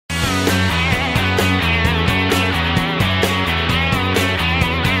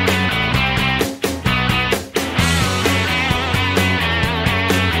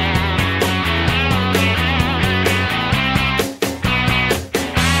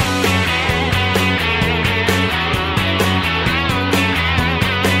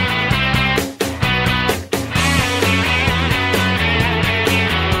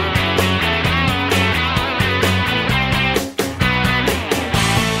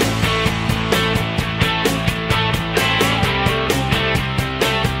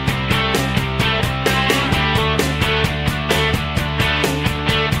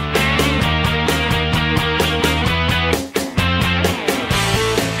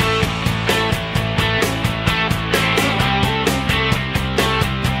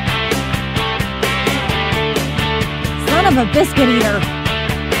of a biscuit eater.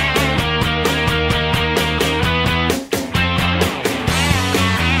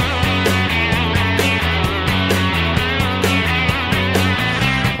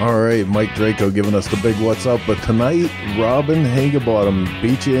 All right, Mike Draco giving us the big what's up. But tonight, Robin Higginbottom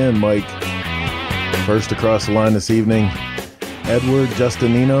beat you in, Mike. First across the line this evening, Edward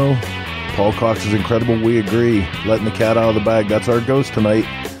Justinino. Paul Cox is incredible. We agree. Letting the cat out of the bag. That's our ghost tonight.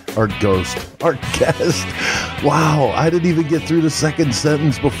 Our guest. Wow, I didn't even get through the second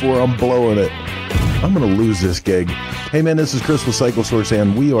sentence before I'm blowing it. I'm going to lose this gig. Hey, man, this is Chris with Cycle Source,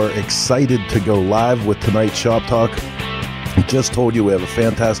 and we are excited to go live with tonight's Shop Talk. Just told you we have a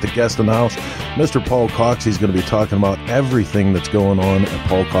fantastic guest in the house, Mr. Paul Cox. He's going to be talking about everything that's going on at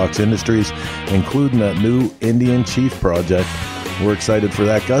Paul Cox Industries, including that new Indian Chief project. We're excited for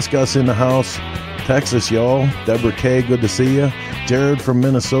that. Gus in the house, Texas, y'all. Deborah K, good to see you. Jared from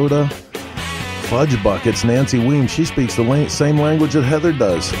Minnesota. Fudge Buckets, Nancy Weems. She speaks the same language that Heather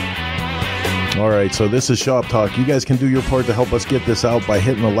does. All right, so this is Shop Talk. You guys can do your part to help us get this out by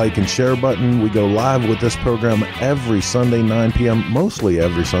hitting the like and share button. We go live with this program every Sunday, 9 p.m., mostly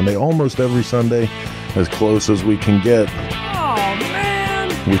every Sunday, almost every Sunday, as close as we can get. Oh,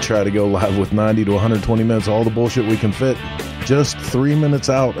 man. We try to go live with 90 to 120 minutes, all the bullshit we can fit. Just 3 minutes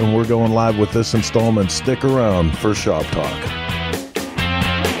out, and we're going live with this installment. Stick around for Shop Talk.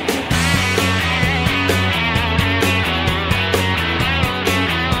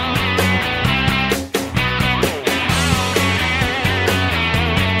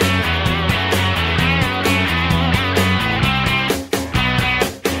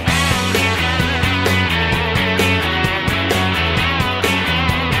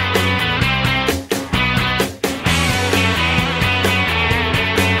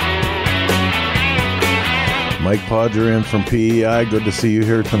 Mike Podgerian from PEI, good to see you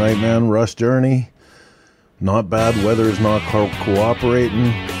here tonight, man. Rush Journey, not bad. Weather is not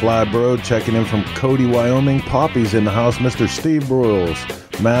cooperating. Fly Broad checking in from Cody, Wyoming. Poppy's in the house. Mr. Steve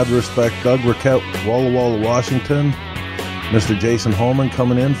Broyles, mad respect. Doug Raquette, Walla Walla, Washington. Mr. Jason Holman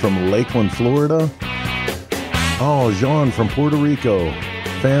coming in from Lakeland, Florida. Oh, Jean from Puerto Rico,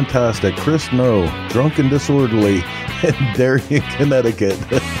 fantastic. Chris No, Drunk and Disorderly in Darien, Connecticut.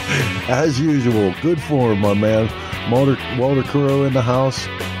 As usual, good form, my man. Walter Curro in the house.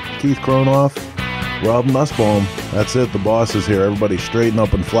 Keith Kronoff. Rob Nussbaum. That's it. The boss is here. Everybody straighten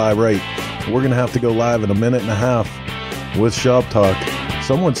up and fly right. We're going to have to go live in a minute and a half with Shop Talk.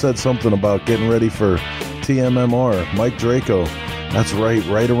 Someone said something about getting ready for TMMR. Mike Draco. That's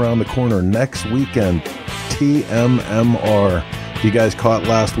right around the corner. Next weekend, TMMR. If you guys caught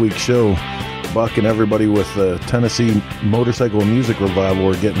last week's show, Buck and everybody with the Tennessee Motorcycle and Music Revival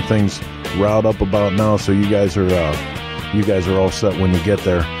are getting things riled up about now, so you guys are all set when you get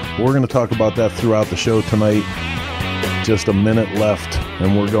there. We're going to talk about that throughout the show tonight. Just a minute left,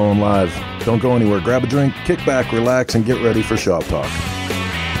 and we're going live. Don't go anywhere. Grab a drink, kick back, relax, and get ready for Shop Talk.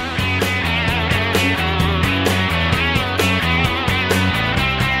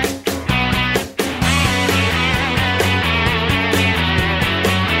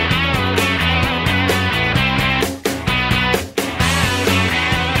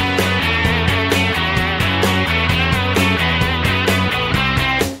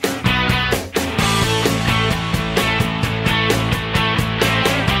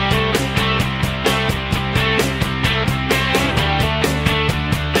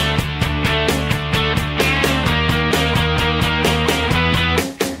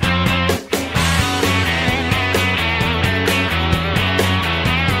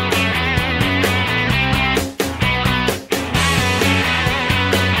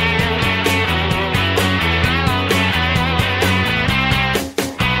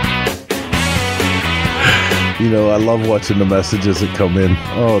 You know, I love watching the messages that come in.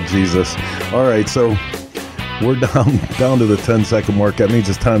 Oh, Jesus. All right, so we're down to the 10-second mark. That means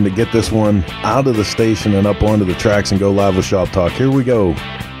it's time to get this one out of the station and up onto the tracks and go live with Shop Talk. Here we go.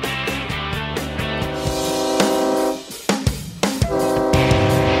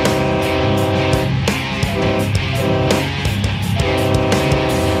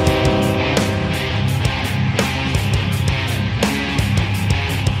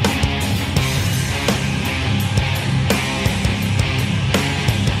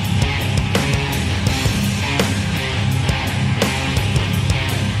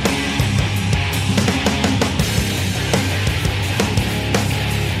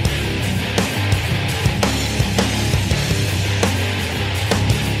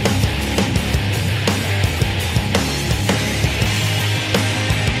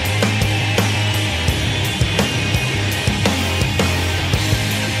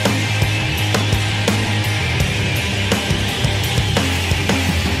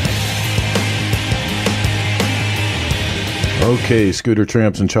 Okay, scooter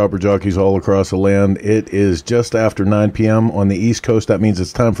tramps and chopper jockeys all across the land. It is just after 9 p.m. on the East Coast. That means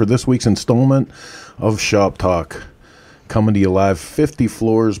it's time for this week's installment of Shop Talk. Coming to you live 50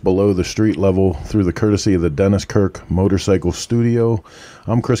 floors below the street level through the courtesy of the Dennis Kirk Motorcycle Studio.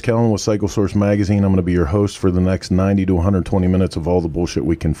 I'm Chris Kellen with Cycle Source Magazine. I'm going to be your host for the next 90 to 120 minutes of all the bullshit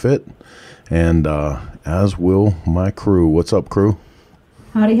we can fit. And as will my crew. What's up, crew?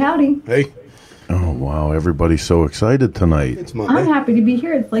 Howdy, howdy. Hey. Oh, wow. Everybody's so excited tonight. It's Monday. I'm happy to be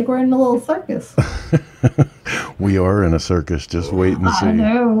here. It's like we're in a little circus. We are in a circus. Just wait and see. I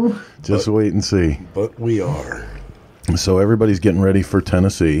know. Just wait and see. But we are. So everybody's getting ready for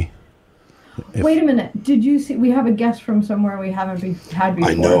Tennessee. Wait a minute. Did you see? We have a guest from somewhere we haven't had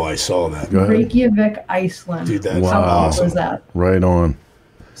before. I know, I saw that. Go ahead. Reykjavik, Iceland. Dude, that's Wow. How cool awesome. was that? Right on.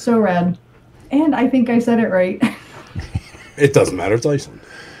 So rad. And I think I said it right. It doesn't matter. It's Iceland.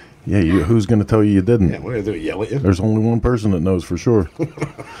 Yeah, who's going to tell you didn't? Yeah, what are they doing? Yell at you? There's only one person that knows for sure.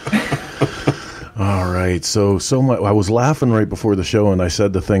 All right, so much. I was laughing right before the show, and I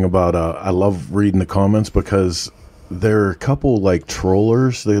said the thing about I love reading the comments because there are a couple like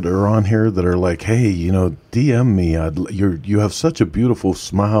trollers that are on here that are like, hey, DM me. You have such a beautiful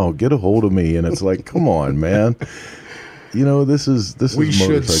smile. Get a hold of me. And it's like, come on, man. This is We should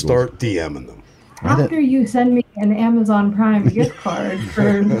motorcycles. start DMing them. After you send me an Amazon Prime gift card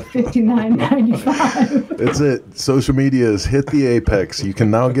for $59.95. That's it. Social media has hit the apex. You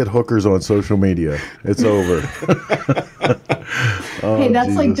can now get hookers on social media. It's over. Oh, Hey,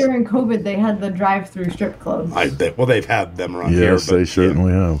 that's like Jesus. during COVID, they had the drive-through strip clubs. They've had them around here. Yes, but, they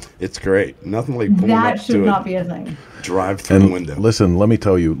certainly have. It's great. Nothing like pulling That up should to not a be a thing. drive-through And window. listen, let me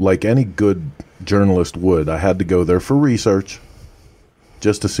tell you, like any good journalist would, I had to go there for research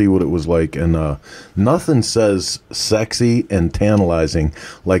just to see what it was like. And nothing says sexy and tantalizing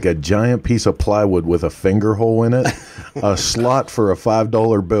like a giant piece of plywood with a finger hole in it, a slot for a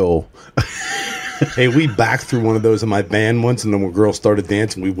 $5 bill. Hey, we backed through one of those in my van once, and then when girls started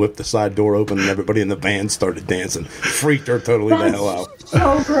dancing, we whipped the side door open, and everybody in the van started dancing. Freaked her totally the hell out.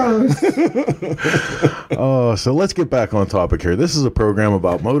 So gross. So let's get back on topic here. This is a program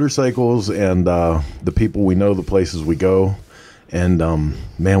about motorcycles and the people we know, the places we go. And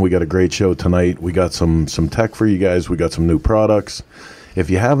man, we got a great show tonight. We got some tech for you guys. We got some new products. If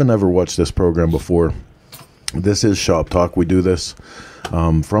you haven't ever watched this program before, this is Shop Talk. We do this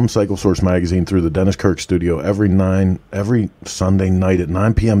from Cycle Source Magazine through the Dennis Kirk Studio every Sunday night at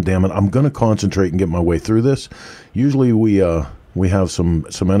 9 p.m. Damn it, I'm going to concentrate and get my way through this. Usually we have some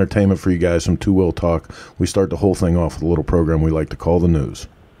entertainment for you guys, some two-wheel talk. We start the whole thing off with a little program we like to call the news.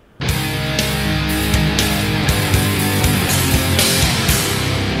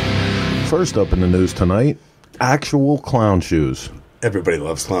 First up in the news tonight, actual clown shoes. Everybody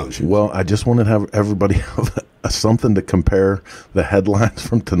loves clown shoes. Well, I just want to have everybody have something to compare the headlines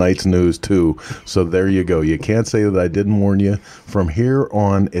from tonight's news to. So there you go. You can't say that I didn't warn you. From here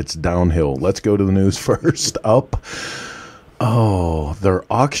on, it's downhill. Let's go to the news first up. Oh, they're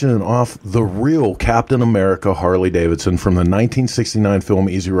auctioning off the real Captain America Harley Davidson from the 1969 film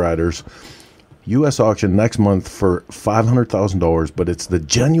Easy Riders. U.S. auction next month for $500,000, but it's the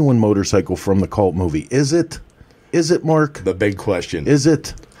genuine motorcycle from the cult movie. Is it? Is it, Mark? The big question. Is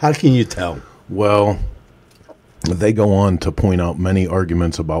it? How can you tell? Well, they go on to point out many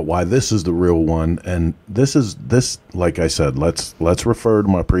arguments about why this is the real one, and this, like I said, let's refer to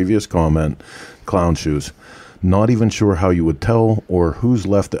my previous comment, clown shoes. Not even sure how you would tell or who's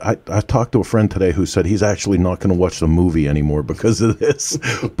left. I talked to a friend today who said he's actually not going to watch the movie anymore because of this.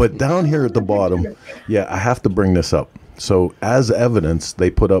 But down here at the bottom, yeah, I have to bring this up. So as evidence,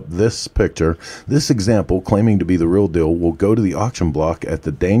 they put up this picture. This example, claiming to be the real deal, will go to the auction block at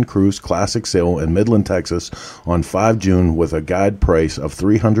the Dane Cruz Classic Sale in Midland, Texas on 5 June with a guide price of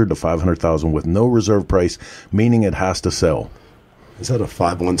 $300,000 to $500,000 with no reserve price, meaning it has to sell. Is that a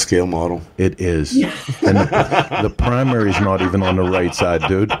 5-1 scale model? It is. And the primary's not even on the right side,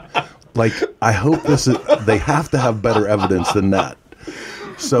 dude. Like, I hope they have to have better evidence than that.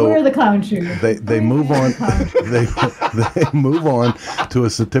 So Where are the clown shoes? they move on they move on to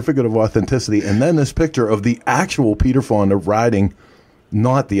a certificate of authenticity, and then this picture of the actual Peter Fonda riding,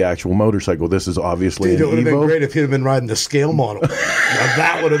 not the actual motorcycle. This is obviously Dude, it would an have been Evo. great if he'd have been riding the scale model. Now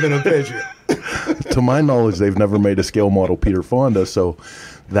that would have been a picture. To my knowledge, they've never made a scale model Peter Fonda, so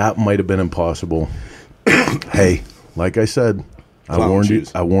that might have been impossible. Hey, like I said, I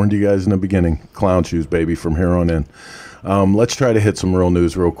warned you guys in the beginning. Clown shoes, baby, from here on in. Let's try to hit some real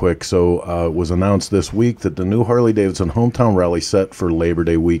news real quick. So it was announced this week that the new Harley-Davidson Hometown Rally set for Labor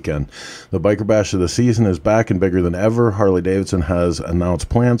Day weekend. The Biker Bash of the season is back and bigger than ever. Harley-Davidson has announced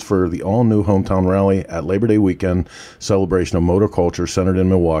plans for the all-new Hometown Rally at Labor Day weekend celebration of motor culture centered in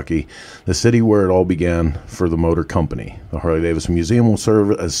Milwaukee, the city where it all began for the motor company. The Harley-Davidson Museum will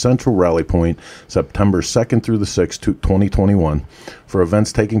serve as central rally point September 2nd through the 6th, 2021, for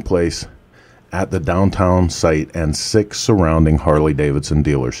events taking place at the downtown site and 6 surrounding Harley-Davidson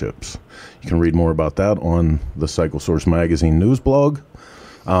dealerships. You can read more about that on the Cycle Source Magazine news blog.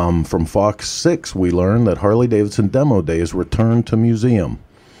 From Fox 6, we learned that Harley-Davidson Demo Days returned to museum.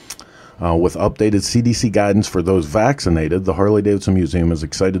 With updated CDC guidance for those vaccinated, the Harley-Davidson Museum is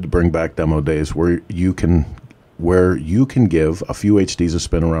excited to bring back Demo Days where you can give a few HDs a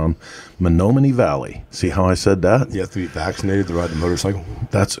spin around Menominee Valley. See how I said that? You have to be vaccinated to ride the motorcycle.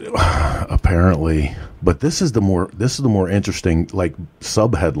 That's apparently, but this is the more interesting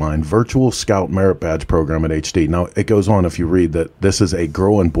sub headline: Virtual Scout Merit Badge Program at HD. Now it goes on, if you read, that this is a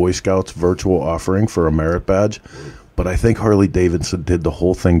Girl and Boy Scouts virtual offering for a merit badge. But I think Harley Davidson did the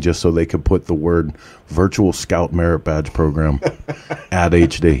whole thing just so they could put the word Virtual Scout Merit Badge Program at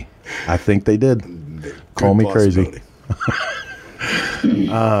HD. I think they did. Call me crazy.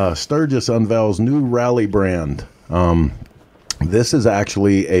 Sturgis unveils new rally brand. This is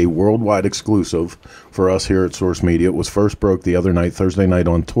actually a worldwide exclusive for us here at Source Media. It was first broke the other night, Thursday night,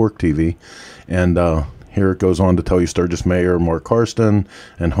 on Torque TV. And here it goes on to tell you Sturgis Mayor Mark Karsten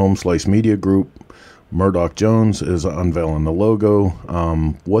and Home Slice Media Group Murdoch Jones is unveiling the logo.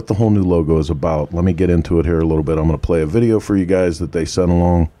 What the whole new logo is about, let me get into it here a little bit. I'm going to play a video for you guys that they sent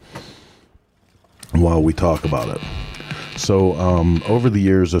along while we talk about it. So over the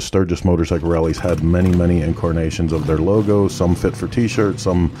years, the Sturgis Motorcycle Rally's had many incarnations of their logo. Some fit for t-shirts,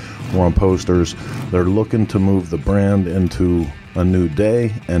 some were on posters. They're looking to move the brand into a new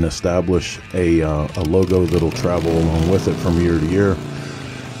day and establish a logo that'll travel along with it from year to year.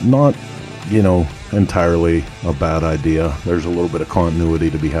 Not, entirely a bad idea. There's a little bit of continuity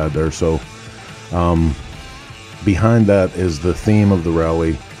to be had there. So behind that is the theme of the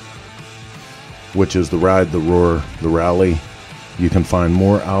rally, which is the ride, the roar, the rally. You can find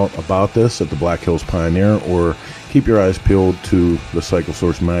more out about this at the Black Hills Pioneer, or keep your eyes peeled to the Cycle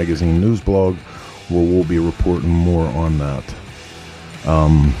Source Magazine news blog, where we'll be reporting more on that.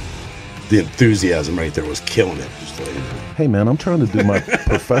 The enthusiasm right there was killing it. Hey man, I'm trying to do my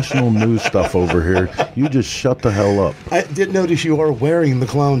professional news stuff over here. You just shut the hell up. I did notice you are wearing the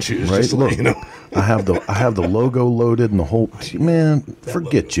clown shoes. Right? Just to let you know. I have the logo loaded and the whole man.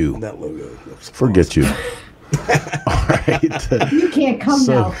 Forget you. That logo. Forget you. All right. You can't come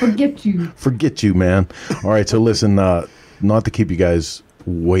now. Forget you. Forget you, man. All right. So listen, not to keep you guys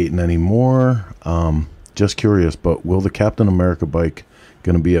waiting anymore. Just curious, but will the Captain America bike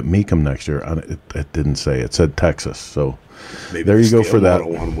going to be at Mecum next year? It didn't say. It said Texas. So maybe there you go for that.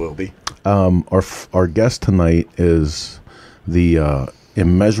 One will be. Our guest tonight is the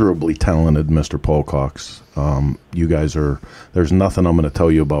immeasurably talented Mr. Paul Cox. You guys there's nothing I'm going to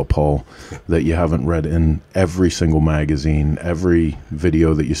tell you about Paul that you haven't read in every single magazine, every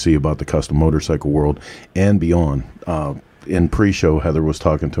video that you see about the custom motorcycle world and beyond. In pre-show, Heather was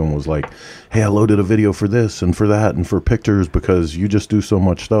talking to him, was like, hey, I loaded a video for this and for that and for pictures because you just do so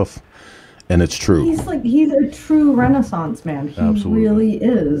much stuff. And it's true. He's a true Renaissance man. He Absolutely. Really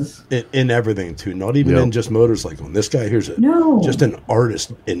is. In everything, too. Not even in just motorcycling. This guy here's just an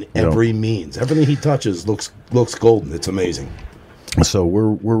artist in every means. Everything he touches looks golden. It's amazing. So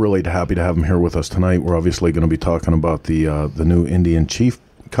we're really happy to have him here with us tonight. We're obviously going to be talking about the new Indian Chief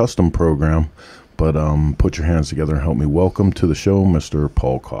custom program. But put your hands together and help me welcome to the show, Mr.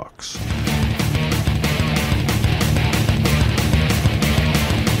 Paul Cox.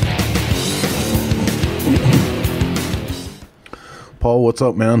 Paul, what's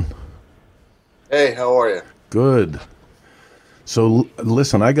up, man? Hey, how are you? Good. So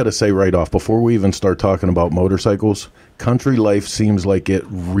listen, I got to say right off, before we even start talking about motorcycles, country life seems like it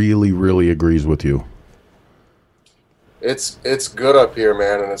really agrees with you. It's good up here,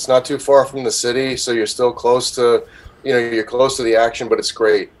 man, and it's not too far from the city, so you're still close to, you're close to the action, but it's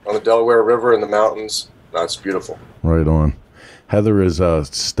great. On the Delaware River and the mountains, it's beautiful. Right on. Heather is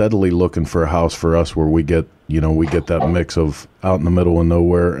steadily looking for a house for us where we get that mix of out in the middle of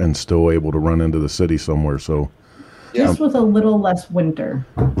nowhere and still able to run into the city somewhere. So, just with a little less winter.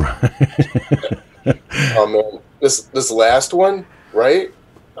 Oh man, this last one, right?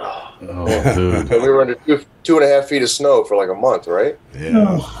 Oh, dude. We were under 2.5 feet of snow for like a month, right?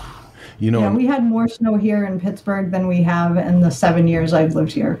 Yeah. You know, Yeah, we had more snow here in Pittsburgh than we have in the 7 years I've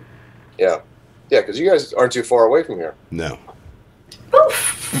lived here. Yeah, because you guys aren't too far away from here. No.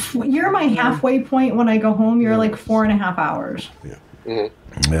 You're my halfway point when I go home. You're like 4.5 hours.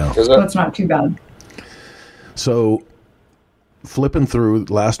 yeah. So it's not too bad. So flipping through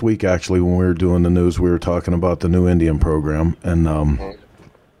last week, actually, when we were doing the news, we were talking about the new Indian program, and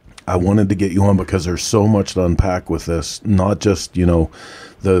I wanted to get you on because there's so much to unpack with this. Not just, you know,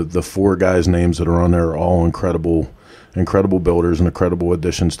 the four guys' names that are on there are all incredible builders and incredible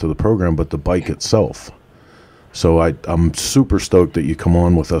additions to the program, but the bike itself. So I'm super stoked that you come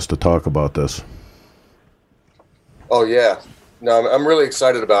on with us to talk about this. Oh yeah, no, I'm really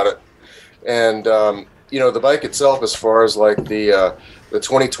excited about it, and you know, the bike itself, as far as like the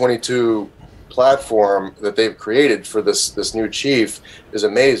 2022 platform that they've created for this new Chief, is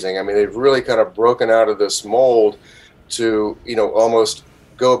amazing. I mean, they've really kind of broken out of this mold to, you know, almost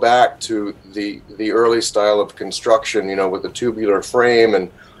go back to the early style of construction, you know, with the tubular frame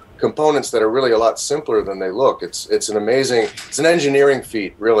and components that are really a lot simpler than they look. It's an engineering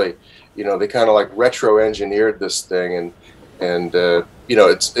feat, really. You know, they kind of like retro engineered this thing, and you know,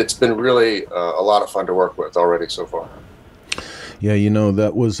 it's been really a lot of fun to work with already so far. Yeah, you know,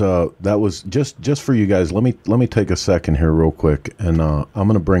 that was just for you guys. Let me take a second here real quick, and I'm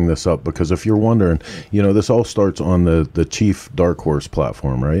going to bring this up because if you're wondering, you know, this all starts on the Chief Dark Horse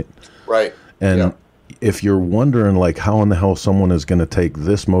platform, right? Right. And yeah. If you're wondering, like, how in the hell someone is going to take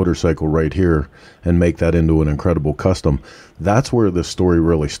this motorcycle right here and make that into an incredible custom, that's where the story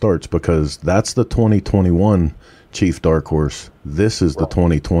really starts, because that's the 2021 Chief Dark Horse. This is the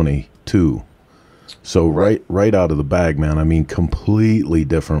 2022. So right out of the bag, man. I mean, completely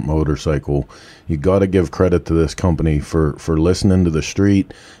different motorcycle. You got to give credit to this company for listening to the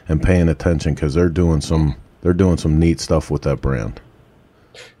street and paying attention, because they're doing some neat stuff with that brand.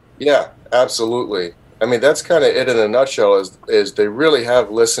 Yeah, absolutely. I mean, that's kind of it in a nutshell. Is they really have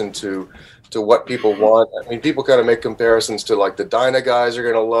listened to what people want. I mean, people kind of make comparisons to like the Dyna guys are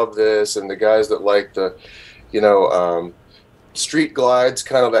going to love this, and the guys that like the, you know, street glides,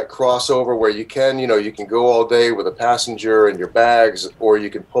 kind of that crossover where you can go all day with a passenger and your bags, or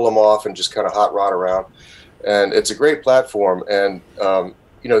you can pull them off and just kind of hot rod around. And it's a great platform. And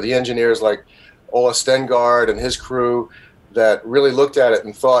you know, the engineers like Ola Stengard and his crew that really looked at it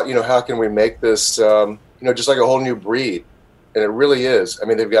and thought, you know, how can we make this, you know, just like a whole new breed? And it really is. I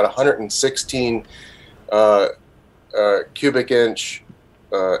mean, they've got 116 cubic inch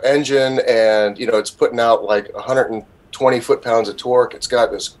engine, and, you know, it's putting out like 120 foot-pounds of torque. It's got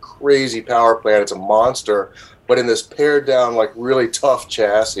this crazy power plant. It's a monster, but in this pared down, like really tough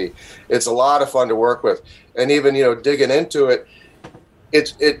chassis. It's a lot of fun to work with. And even, you know, digging into it,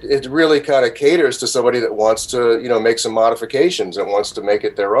 it really kind of caters to somebody that wants to, you know, make some modifications and wants to make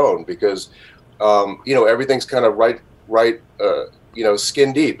it their own, because, you know, everything's kind of right, you know,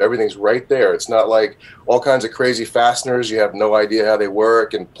 skin deep. Everything's right there. It's not like all kinds of crazy fasteners. You have no idea how they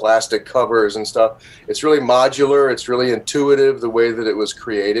work, and plastic covers and stuff. It's really modular. It's really intuitive the way that it was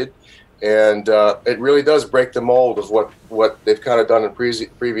created. And it really does break the mold of what they've kind of done in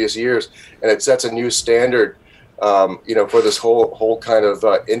previous years. And it sets a new standard, you know, for this whole kind of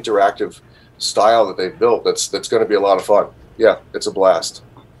interactive style that they've built. That's going to be a lot of fun. Yeah, it's a blast.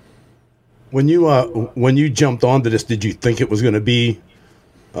 When you jumped onto this, did you think it was going to be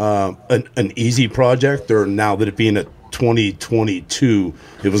an easy project, or now that it being a 2022,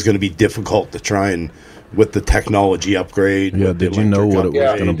 it was going to be difficult to try and with the technology upgrade? Yeah, did you know what it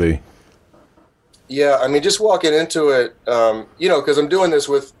was going to be? Yeah, I mean, just walking into it, you know, because I'm doing this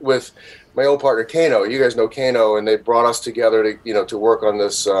with my old partner Kano. You guys know Kano, and they brought us together to, you know, to work on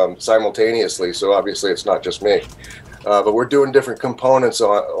this simultaneously. So obviously, it's not just me. But we're doing different components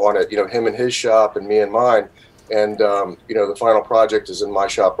on it, you know, him in his shop and me in mine. And, you know, the final project is in my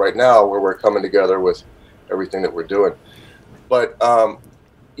shop right now, where we're coming together with everything that we're doing. But,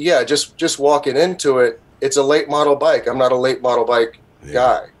 yeah, just walking into it, it's a late model bike. I'm not a late model bike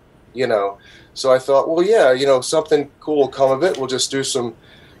guy, you know. So I thought, well, yeah, you know, something cool will come of it. We'll just do some,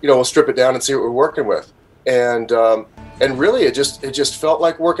 you know, we'll strip it down and see what we're working with. And really, it just felt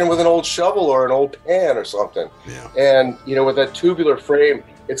like working with an old shovel or an old pan or something. Yeah. And, you know, with that tubular frame,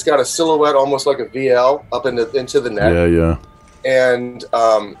 it's got a silhouette almost like a VL up into the neck. Yeah. And,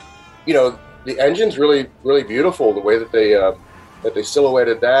 you know, the engine's really, really beautiful, the way that they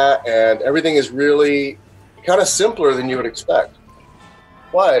silhouetted that. And everything is really kind of simpler than you would expect.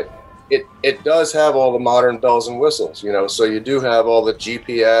 But it does have all the modern bells and whistles, you know. So you do have all the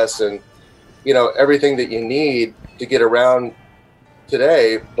GPS and, you know, everything that you need to get around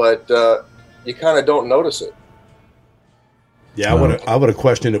today, but you kind of don't notice it. Yeah, I would have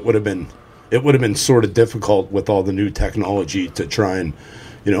questioned it would have been it would have been sort of difficult with all the new technology to try and,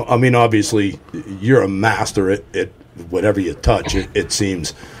 I mean, obviously you're a master at whatever you touch, it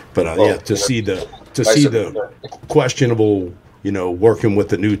seems, but to see the questionable, working with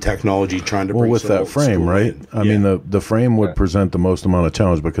the new technology, trying to bring with that frame, right? I mean, the frame would present the most amount of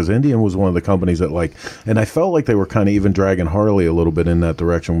challenge, because Indian was one of the companies that and I felt like they were kind of even dragging Harley a little bit in that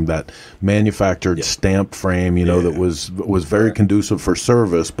direction, that manufactured stamped frame, that was very conducive for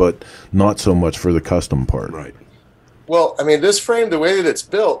service, but not so much for the custom part. Right. Well, I mean, this frame, the way that it's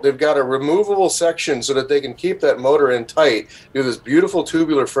built, they've got a removable section so that they can keep that motor in tight. You have this beautiful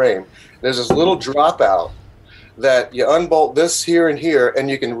tubular frame. There's this little dropout that you unbolt this here and here, and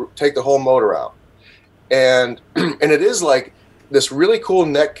you can take the whole motor out. And it is like this really cool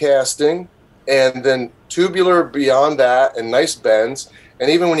neck casting, and then tubular beyond that, and nice bends. And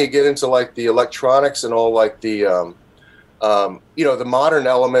even when you get into like the electronics and all like the, the modern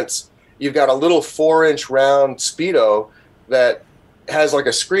elements, you've got a little 4-inch round speedo that has like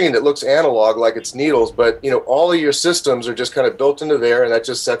a screen that looks analog, like it's needles, but all of your systems are just kind of built into there, and that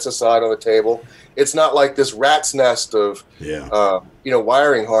just sets aside on the table. It's not like this rat's nest of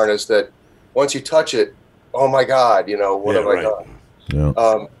wiring harness that once you touch it, oh my God, what have I done?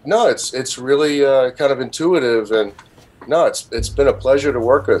 Yeah. No, it's really kind of intuitive, and no, it's been a pleasure to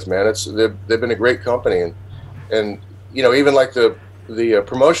work with, man. They've been a great company, and even like the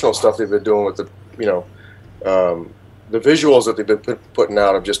promotional stuff they've been doing with the visuals that they've been putting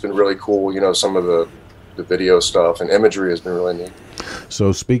out have just been really cool. Some of the video stuff and imagery has been really neat.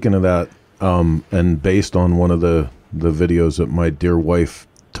 So speaking of that, and based on one of the videos that my dear wife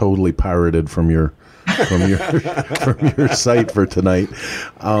totally pirated from your from your site for tonight.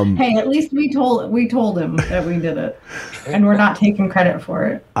 Hey, at least we told him that we did it, and we're not taking credit for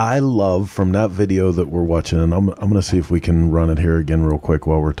it. I love from that video that we're watching, and I'm going to see if we can run it here again real quick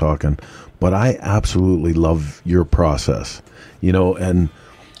while we're talking. But I absolutely love your process, and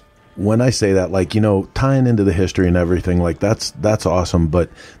when I say that, tying into the history and everything, that's awesome. But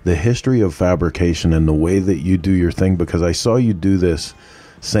the history of fabrication and the way that you do your thing, because I saw you do this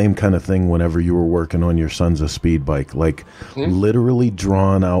same kind of thing whenever you were working on your Sons of Speed bike, literally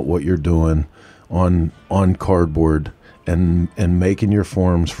drawing out what you're doing on cardboard and making your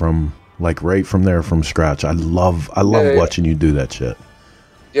forms from right from there from scratch. I love watching you do that shit.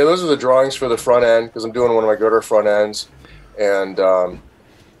 Yeah, those are the drawings for the front end, because I'm doing one of my girder front ends, and it's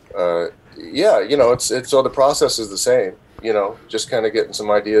all the process is the same. Just kind of getting some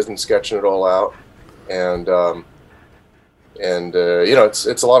ideas and sketching it all out, and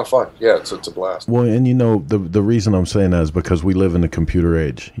it's a lot of fun. Yeah, it's a blast. Well, and the reason I'm saying that is because we live in the computer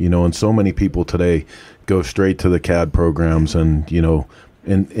age, and so many people today go straight to the CAD programs, and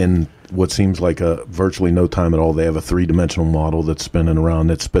in what seems like a virtually no time at all, they have a 3-dimensional model that's spinning around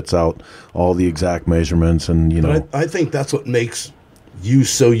that spits out all the exact measurements, and But I think that's what makes you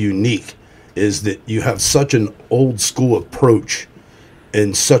so unique, is that you have such an old school approach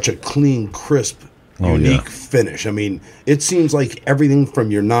and such a clean, crisp, unique finish. I mean, it seems like everything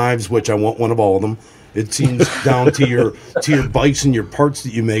from your knives, which I want one of all of them, it seems down to your bikes and your parts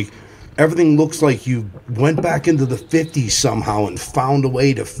that you make. Everything looks like you went back into the 50s somehow and found a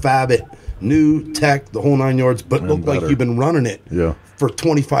way to fab it, new tech, the whole 9 yards, but look like you've been running it for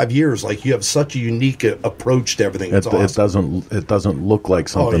 25 years. Like, you have such a unique approach to everything. It's awesome. It doesn't look like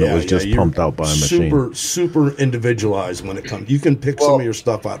something that was just pumped out by a machine. Super individualized when it comes. You can pick some of your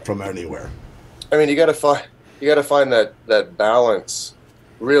stuff out from anywhere. I mean, you got to find that balance,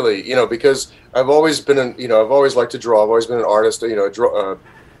 really, because I've always been I've always liked to draw. I've always been an artist, a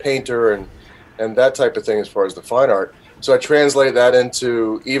painter and that type of thing as far as the fine art. So I translate that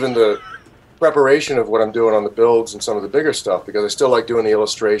into even the preparation of what I'm doing on the builds and some of the bigger stuff, because I still like doing the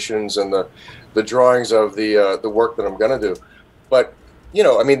illustrations and the drawings of the work that I'm going to do. But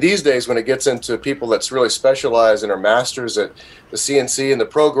these days when it gets into people that's really specialized and are masters at the CNC and the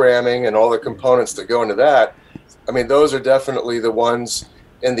programming and all the components that go into that, I mean, those are definitely the ones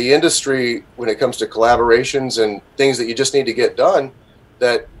in the industry when it comes to collaborations and things that you just need to get done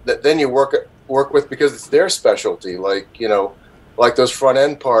that then you work with because it's their specialty. Like those front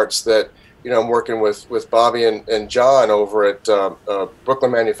end parts that, I'm working with Bobby and John over at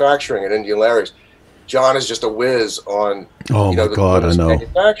Brooklyn Manufacturing at Indian Larry's. John is just a whiz on the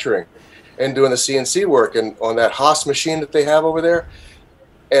manufacturing and doing the CNC work and on that Haas machine that they have over there.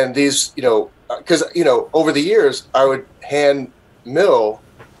 And these, because over the years I would hand mill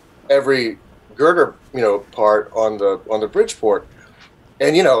every girder part on the Bridgeport,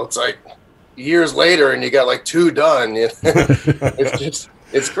 and it's like years later and you got like 2 done. It's just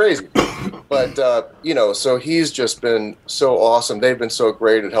It's crazy. But, you know, so he's just been so awesome. They've been so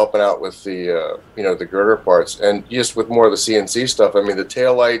great at helping out with the, you know, the girder parts. And just with more of the CNC stuff, I mean, the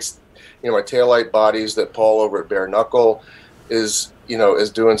taillights, you know, my taillight bodies that Paul over at Bare Knuckle is, you know, is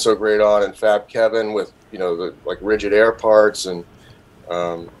doing so great on, and Fab Kevin with, you know, the like rigid air parts. And,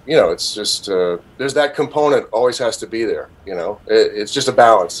 you know, it's just, there's that component always has to be there, you know. It's just a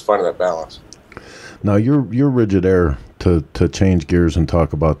balance, finding that balance. Now, your rigid air, to change gears and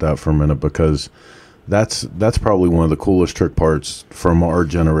talk about that for a minute, because that's probably one of the coolest trick parts from our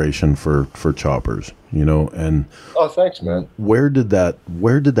generation for choppers, you know. And oh, thanks, man. Where did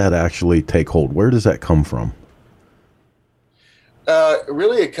that actually take hold? Where does that come from?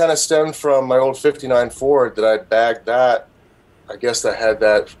 Really, it kind of stemmed from my old 59 Ford that I bagged that. I guess I had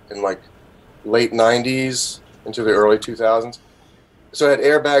that in like late 90s into the early 2000s. So I had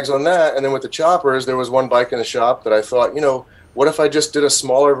airbags on that, and then with the choppers, there was one bike in the shop that I thought, you know, what if I just did a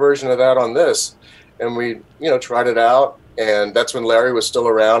smaller version of that on this? And we, you know, tried it out, and that's when Larry was still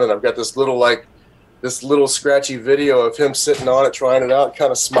around, and I've got this little scratchy video of him sitting on it, trying it out,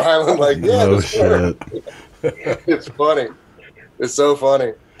 kind of smiling like, yeah, no shit. It's funny. It's so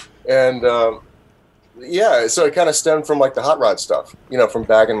funny. And, yeah, so it kind of stemmed from like the hot rod stuff, you know, from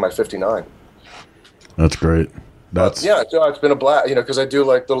bagging my 59. That's great. That's yeah, it's been a blast, you know, because I do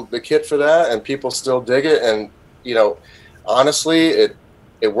like the kit for that, and people still dig it. And, you know, honestly, it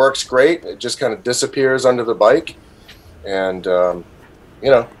works great. It just kind of disappears under the bike. And,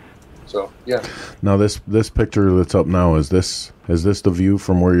 you know, so, yeah. Now, this picture that's up now, is this the view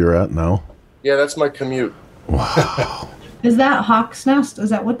from where you're at now? Yeah, that's my commute. Wow. Is that Hawk's Nest? Is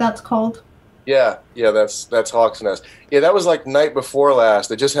that what that's called? Yeah, that's Hawk's Nest. Yeah, that was like night before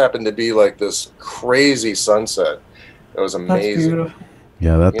last. It just happened to be like this crazy sunset. It was amazing. That's beautiful.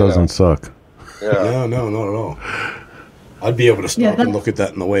 Yeah, that doesn't suck. Yeah. No, not at all. I'd be able to stop and look at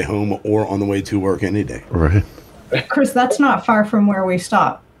that on the way home or on the way to work any day. Right. Chris, that's not far from where we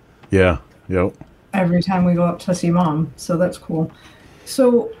stop. Yeah. Yep. Every time we go up to see Mom, so that's cool.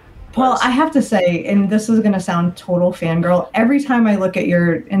 So, Paul, I have to say, and this is going to sound total fangirl, every time I look at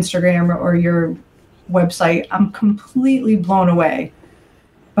your Instagram or your website, I'm completely blown away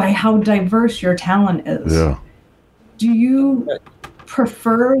by how diverse your talent is. Yeah. Do you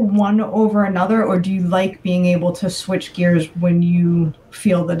prefer one over another, or do you like being able to switch gears when you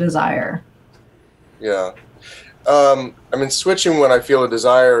feel the desire? Yeah. I mean, switching when I feel a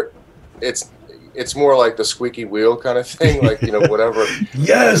desire, it's more like the squeaky wheel kind of thing, like, you know, whatever.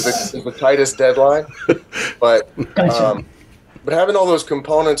 Yes. It's the tightest deadline. But Gotcha. but having all those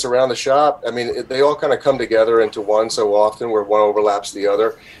components around the shop, I mean, they all kind of come together into one so often, where one overlaps the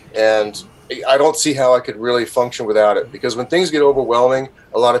other. And I don't see how I could really function without it, because when things get overwhelming,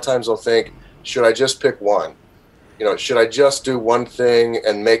 a lot of times I'll think, should I just pick one? You know, should I just do one thing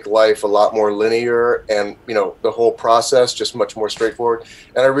and make life a lot more linear and, you know, the whole process just much more straightforward?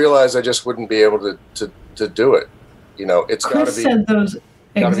 And I realized I just wouldn't be able to do it. You know, it's got to Chris be. said those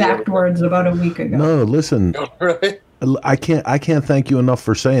exact words about a week ago. No, listen. Right? I can't thank you enough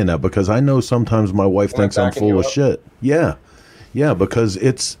for saying that, because I know sometimes my wife thinks I'm full of shit. Yeah. Yeah, because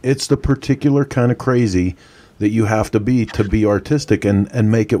it's the particular kind of crazy that you have to be artistic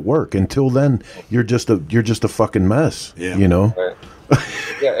and make it work. Until then, you're just a fucking mess. Yeah. You know? Right.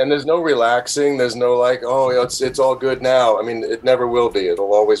 Yeah, and there's no relaxing. There's no like, oh, it's all good now. I mean, it never will be.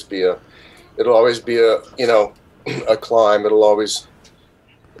 It'll always be a you know, a climb. It'll always,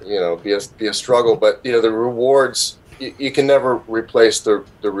 you know, be a struggle. But, you know, the rewards, you can never replace the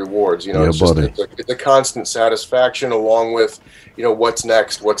rewards. You know, it's a constant satisfaction, along with, you know, what's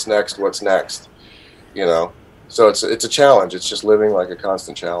next. You know, so it's a challenge. It's just living like a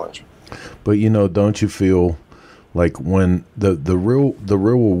constant challenge. But, you know, don't you feel like when the real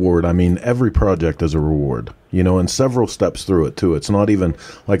reward? I mean, every project is a reward. You know, and several steps through it too. It's not even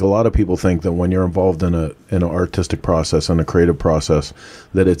like a lot of people think that when you're involved in an artistic process and a creative process,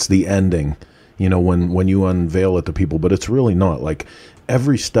 that it's the ending. You know, when you unveil it to people, but it's really not. Like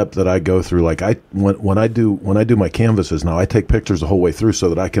every step that I go through, like when I do my canvases now, I take pictures the whole way through so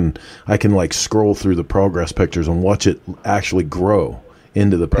that I can like scroll through the progress pictures and watch it actually grow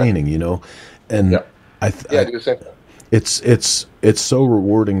into the painting. You know, and I do the same thing. It's so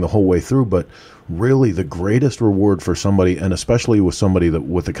rewarding the whole way through, but really the greatest reward for somebody, and especially with somebody that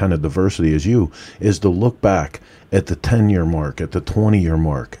with the kind of diversity as you, is to look back at the 10-year mark, at the 20-year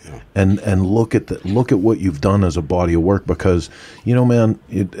mark, and look at what you've done as a body of work. Because, you know, man,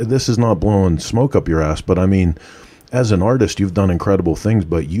 this is not blowing smoke up your ass, but I mean, as an artist, you've done incredible things,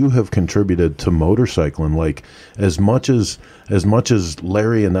 but you have contributed to motorcycling. Like as much as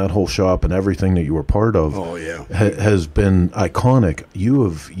Larry and that whole shop and everything that you were part of, has been iconic. You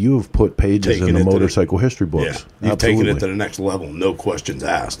have put pages in the motorcycle history books. Yeah, you've taken it to the next level, no questions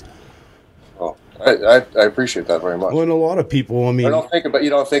asked. Well, I appreciate that very much. Well, and a lot of people, I mean, you don't think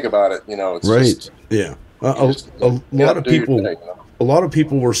about it, it's right. just, yeah. A lot of people, a lot of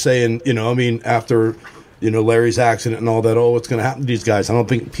people were saying, I mean, after, Larry's accident and all that, what's going to happen to these guys? I don't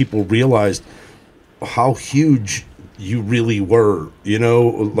think people realized how huge you really were,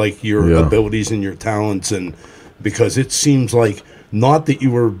 like your abilities and your talents. And because it seems like not that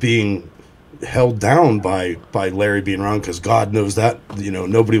you were being held down by Larry being around, because God knows that,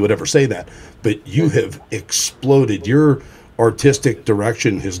 nobody would ever say that, but you have exploded. Your artistic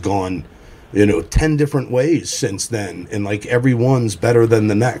direction has gone 10 different ways since then, and like everyone's better than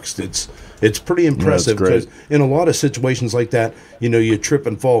the next. It's pretty impressive, because in a lot of situations like that, you trip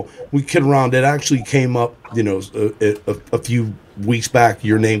and fall. We kid around. It actually came up, a few weeks back,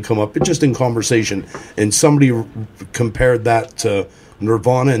 your name come up, just in conversation, and somebody compared that to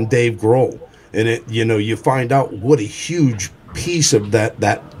Nirvana and Dave Grohl, and you find out what a huge piece of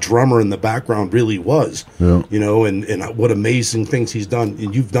that drummer in the background really was, and what amazing things he's done,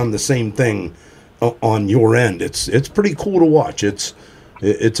 and you've done the same thing on your end. It's pretty cool to watch. It's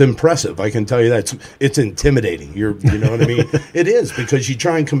impressive, I can tell you that. It's intimidating. You know what I mean? It is, because you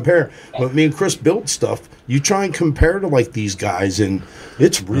try and compare. But me and Chris built stuff. You try and compare to like these guys, and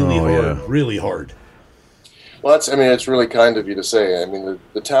it's really hard, really hard. Well, it's really kind of you to say. I mean,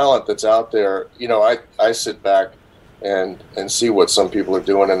 the talent that's out there. I sit back and see what some people are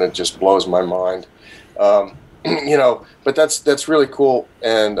doing, and it just blows my mind. But that's really cool,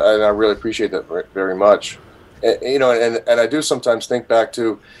 and I really appreciate that very much. And I do sometimes think back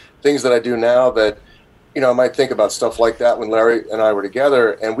to things that I do now that, I might think about stuff like that when Larry and I were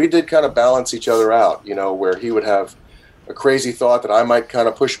together, and we did kind of balance each other out, where he would have a crazy thought that I might kind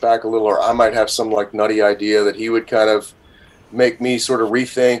of push back a little, or I might have some like nutty idea that he would kind of make me sort of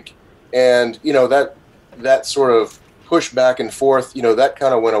rethink. And, that sort of push back and forth, that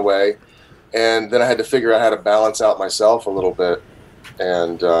kind of went away. And then I had to figure out how to balance out myself a little bit.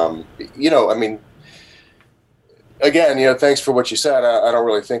 And, again, thanks for what you said. I don't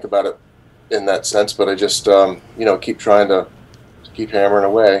really think about it in that sense, but I just, keep trying to keep hammering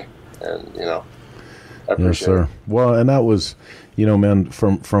away. And, I appreciate it. Well, and that was, man,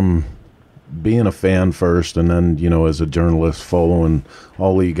 from being a fan first, and then, as a journalist following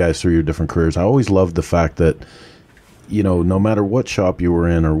all of you guys through your different careers, I always loved the fact that, no matter what shop you were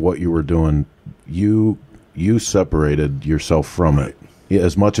in or what you were doing, you separated yourself from it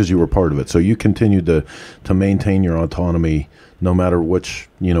as much as you were part of it. So you continued to maintain your autonomy no matter which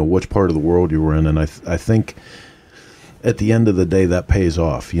part of the world you were in. And I think at the end of the day that pays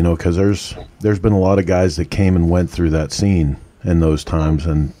off, because there's been a lot of guys that came and went through that scene in those times,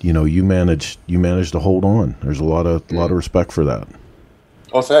 and you managed to hold on. There's a lot of respect for that.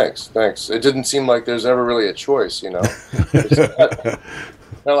 Oh, thanks. It didn't seem like there's ever really a choice, Not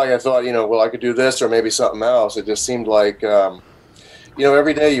like I thought, I could do this or maybe something else. It just seemed like,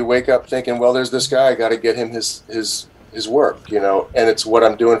 every day you wake up thinking, well, there's this guy, I got to get him his work, and it's what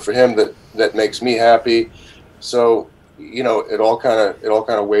I'm doing for him that makes me happy. So, it all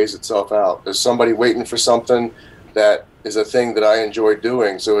kind of weighs itself out. There's somebody waiting for something that is a thing that I enjoy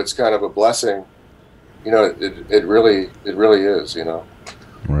doing. So it's kind of a blessing. It really is,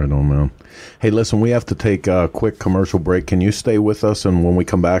 Right on, man. Hey, listen, we have to take a quick commercial break. Can you stay with us? And when we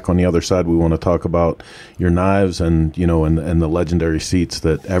come back on the other side, we want to talk about your knives and, and the legendary seats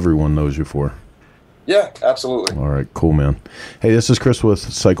that everyone knows you for. Yeah, absolutely. All right, cool, man. Hey, this is Chris with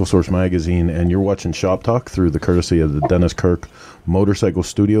Cycle Source Magazine, and you're watching Shop Talk through the courtesy of the Dennis Kirk Motorcycle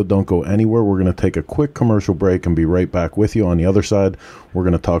Studio. Don't go anywhere. We're going to take a quick commercial break and be right back with you. On the other side, we're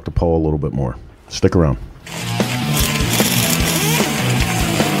going to talk to Paul a little bit more. Stick around.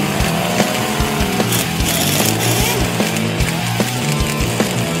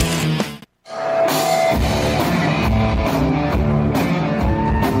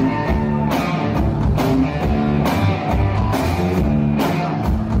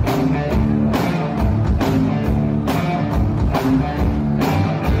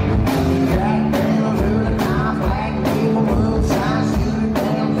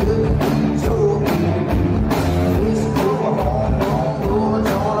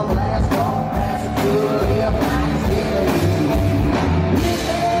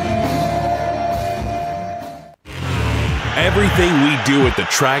 Everything we do at the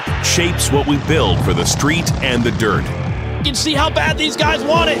track shapes what we build for the street and the dirt. You can see how bad these guys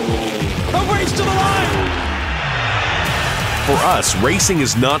want it. A race to the line. For us, racing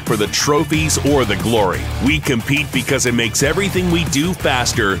is not for the trophies or the glory. We compete because it makes everything we do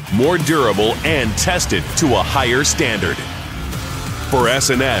faster, more durable, and tested to a higher standard. For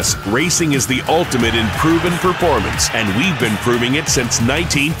S&S, racing is the ultimate in proven performance, and we've been proving it since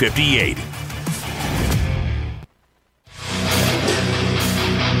 1958.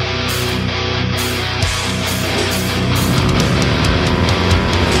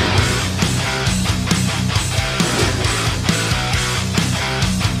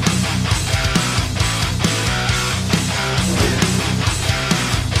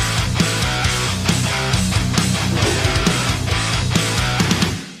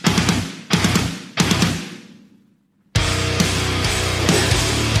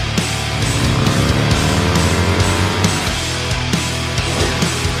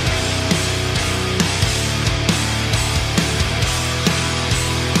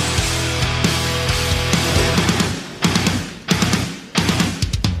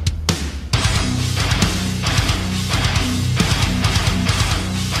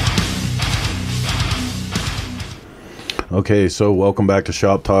 Okay, so welcome back to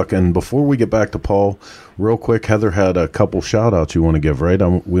Shop Talk. And before we get back to Paul, real quick, Heather had a couple shout-outs you want to give, right?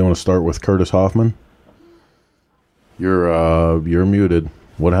 We want to start with Curtis Hoffman. You're muted.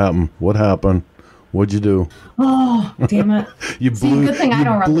 What happened? What'd you do? Oh, damn it. Blew, good thing I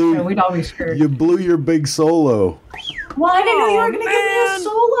don't run the show. We'd all be screwed. You blew your big solo. Well, I didn't know you were going to give me a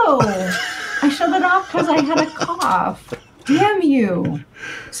solo. I shut it off because I had a cough. Damn you.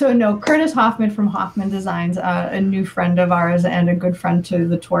 So no, Curtis Hoffman from Hoffman Designs, a new friend of ours and a good friend to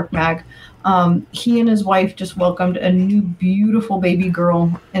the Torque Mag. He and his wife just welcomed a new beautiful baby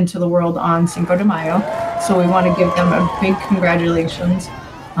girl into the world on Cinco de Mayo. So we want to give them a big congratulations.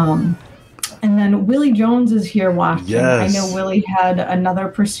 And then Willie Jones is here watching. Yes. I know Willie had another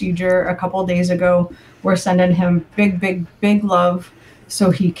procedure a couple days ago. We're sending him big love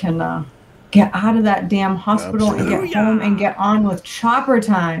so he can get out of that damn hospital and get home and get on with chopper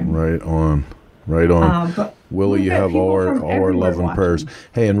time. Right on. But Willie, you have all our love and prayers.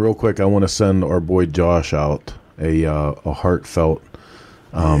 Hey, and real quick, I want to send our boy Josh out a heartfelt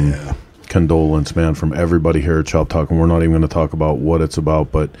condolence, man, from everybody here at Shop Talk. And we're not even going to talk about what it's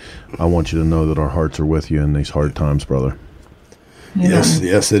about, but I want you to know that our hearts are with you in these hard times, brother.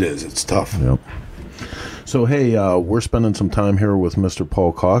 Yes, it is. It's tough. Yep. So, hey, we're spending some time here with Mr.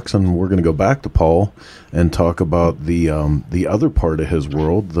 Paul Cox, and we're going to go back to Paul and talk about the other part of his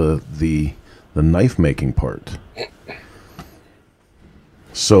world, the knife making part.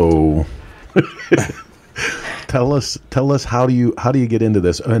 So, tell us how do you get into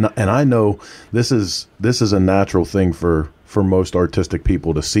this? And I know this is a natural thing for most artistic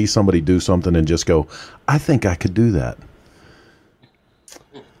people to see somebody do something and just go, I think I could do that.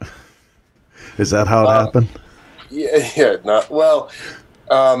 Is that how it happened? Yeah.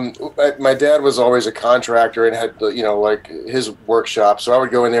 My dad was always a contractor and had, like his workshop. So I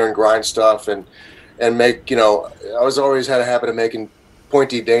would go in there and grind stuff and make, I was always had a habit of making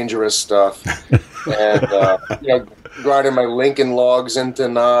pointy, dangerous stuff. And, grinding my Lincoln logs into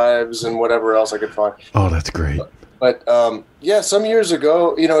knives and whatever else I could find. Oh, that's great. But some years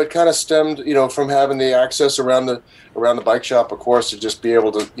ago, it kind of stemmed, from having the access around the bike shop, of course, to just be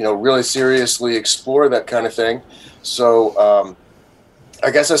able to, really seriously explore that kind of thing. So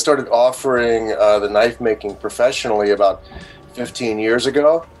I guess I started offering the knife making professionally about 15 years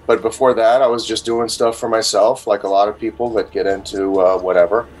ago. But before that, I was just doing stuff for myself, like a lot of people that get into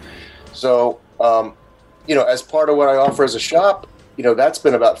whatever. So, as part of what I offer as a shop, that's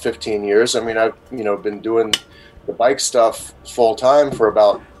been about 15 years. I mean, I've, been doing the bike stuff full time for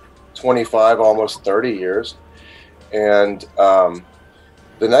about 25, almost 30 years. And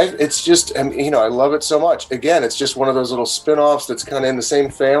the knife, it's just, I love it so much. Again, it's just one of those little spin-offs that's kind of in the same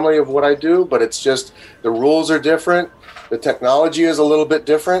family of what I do, but it's just the rules are different. The technology is a little bit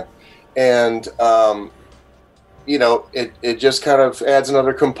different. And, it just kind of adds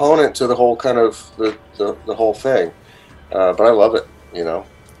another component to the whole kind of the whole thing. But I love it, and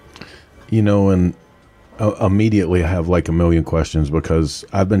immediately I have like a million questions because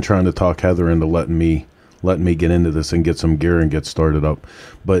I've been trying to talk Heather into letting me get into this and get some gear and get started up.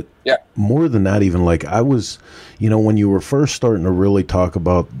 But more than that, even like I was, when you were first starting to really talk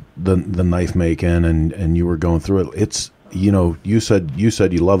about the knife making and you were going through it, it's, you said you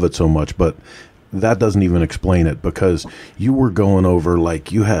love it so much, but that doesn't even explain it because you were going over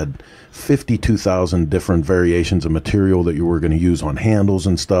like you had 52,000 different variations of material that you were going to use on handles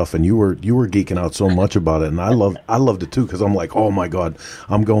and stuff, and you were geeking out so much about it, and I loved it too because I'm like, oh my god,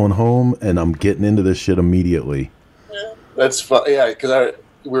 I'm going home and I'm getting into this shit immediately. That's fun, yeah. Because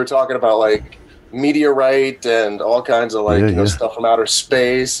we were talking about like meteorite and all kinds of stuff from outer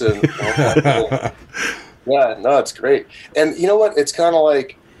space and yeah, no, it's great. And you know what? It's kind of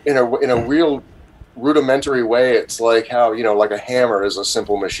like in a real rudimentary way. It's like how like a hammer is a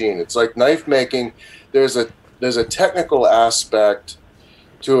simple machine. It's like knife making. There's a technical aspect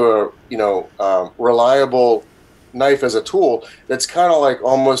to a reliable knife as a tool that's kind of like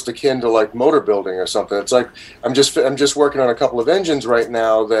almost akin to like motor building or something. It's like I'm just working on a couple of engines right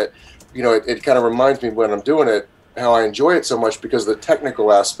now that it kind of reminds me when I'm doing it how I enjoy it so much because of the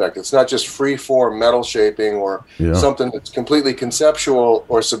technical aspect. It's not just free form metal shaping or something that's completely conceptual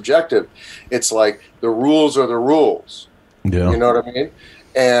or subjective. It's like the rules are the rules. You know what I mean?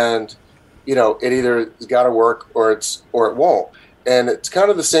 And it either got to work or it won't. And it's kind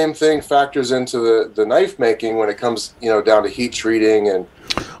of the same thing factors into the knife making when it comes, down to heat treating and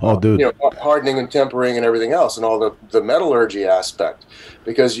hardening and tempering and everything else and all the metallurgy aspect,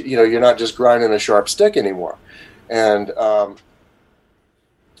 because you're not just grinding a sharp stick anymore. And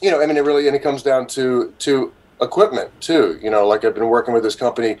it comes down to equipment too. Like I've been working with this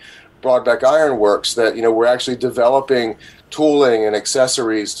company, Broadbeck Iron Works, that we're actually developing tooling and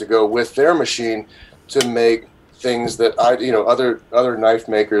accessories to go with their machine to make things that other knife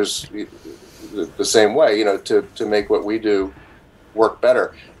makers the same way, to make what we do work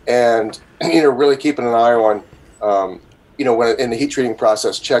better. And really keeping an eye on when in the heat treating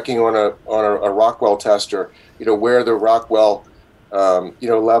process, checking on a Rockwell tester, where the Rockwell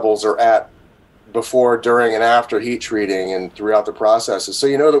levels are at before, during, and after heat treating and throughout the processes. So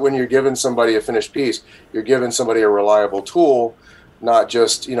that when you're giving somebody a finished piece, you're giving somebody a reliable tool, not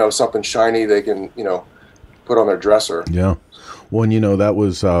just something shiny they can put on their dresser. Yeah. Well, and that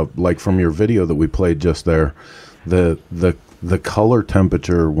was like from your video that we played just there, the color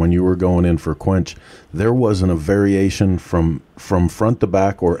temperature when you were going in for quench, there wasn't a variation from front to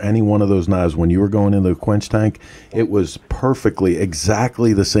back or any one of those knives. When you were going into the quench tank, it was perfectly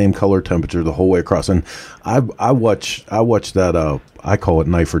exactly the same color temperature the whole way across. And I watch that I call it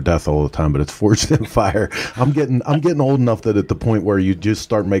Knife or Death all the time, but it's Forged in Fire. I'm getting old enough that at the point where you just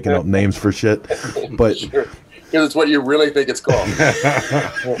start making up names for shit. But sure. Because it's what you really think it's called.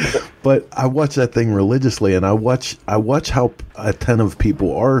 But I watch that thing religiously, and I watch how attentive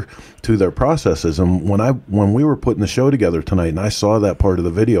people are to their processes. And when we were putting the show together tonight, and I saw that part of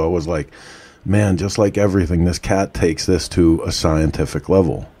the video, I was like, man, just like everything, this cat takes this to a scientific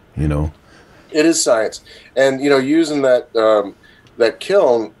level. It is science, and using that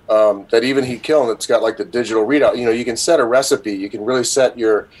kiln, that even heat kiln that's got like the digital readout. You can set a recipe. You can really set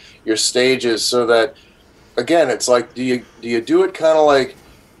your stages so that. Again, it's like, do you do it kind of like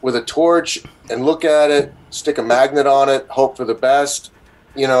with a torch and look at it, stick a magnet on it, hope for the best?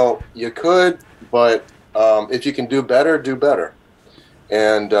 You could, but if you can do better, do better.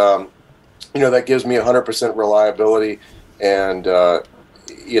 And that gives me 100% reliability, and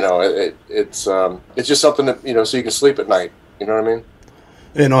it's just something that so you can sleep at night. You know what I mean?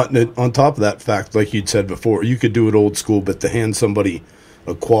 And on top of that fact, like you'd said before, you could do it old school, but to hand somebody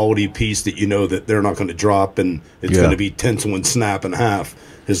a quality piece that that they're not going to drop and it's going to be tinsel and snap in half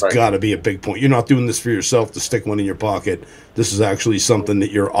has got to be a big point. You're not doing this for yourself to stick one in your pocket. This is actually something that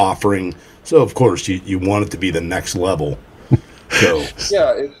you're offering. So, of course, you want it to be the next level. So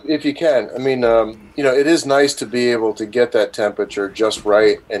yeah, if you can. I mean, it is nice to be able to get that temperature just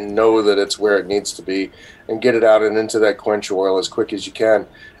right and know that it's where it needs to be and get it out and into that quench oil as quick as you can.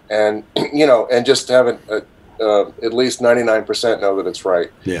 And, and just have it at least 99% know that it's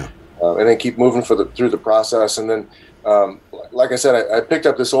right. Yeah. And then keep moving through the process. And then, like I said, I picked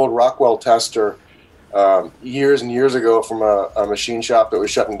up this old Rockwell tester years and years ago from a machine shop that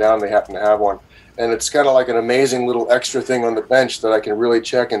was shutting down. They happened to have one. And it's kind of like an amazing little extra thing on the bench that I can really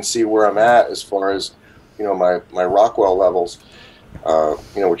check and see where I'm at as far as, my Rockwell levels,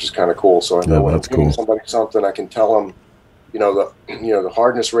 which is kind of cool. So I know when I'm giving somebody something, I can tell them, the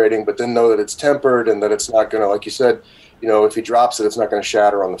hardness rating, but then know that it's tempered and that it's not going to, like you said, if he drops it, it's not going to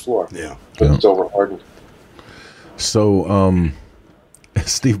shatter on the floor. Yeah. It's over hardened. So,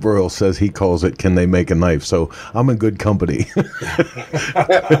 Steve Broyle says he calls it, can they make a knife? So I'm in good company.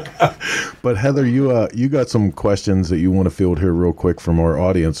 But Heather, you got some questions that you want to field here real quick from our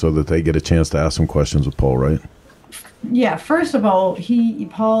audience so that they get a chance to ask some questions of Paul, right? Yeah, first of all,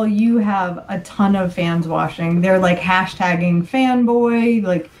 Paul, you have a ton of fans watching. They're like hashtagging fanboy,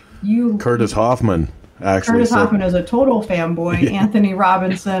 like you. Curtis Hoffman, actually. Curtis Hoffman is a total fanboy. Yeah. Anthony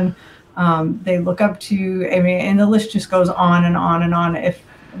Robinson, they look up to. I mean, and the list just goes on and on and on.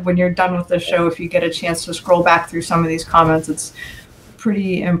 When you're done with the show, if you get a chance to scroll back through some of these comments, it's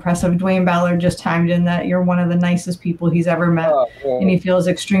pretty impressive. Dwayne Ballard just chimed in that you're one of the nicest people he's ever met, and he feels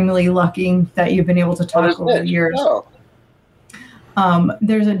extremely lucky that you've been able to talk over the years.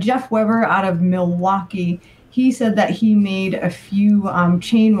 There's a Jeff Weber out of Milwaukee. He said that he made a few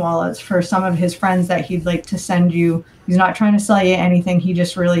chain wallets for some of his friends that he'd like to send you. He's not trying to sell you anything. He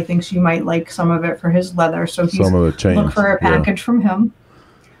just really thinks you might like some of it for his leather. So he's some of the chains. Look for a package from him.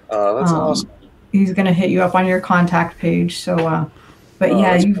 That's awesome. He's going to hit you up on your contact page. So, but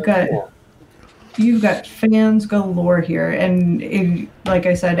yeah, you've got fans galore here. And like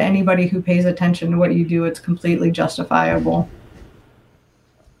I said, anybody who pays attention to what you do, it's completely justifiable.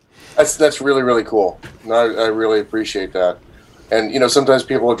 That's really, really cool. I really appreciate that. And, sometimes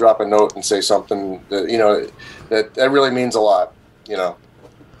people will drop a note and say something that, that really means a lot, Well,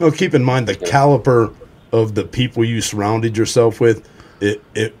 keep in mind the caliber of the people you surrounded yourself with.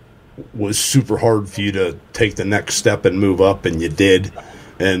 It was super hard for you to take the next step and move up, and you did.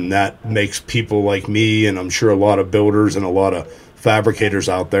 And that makes people like me, and I'm sure a lot of builders and a lot of fabricators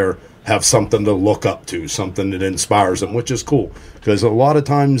out there have something to look up to, something that inspires them, which is cool. Because a lot of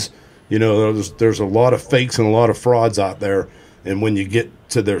times, there's a lot of fakes and a lot of frauds out there. And when you get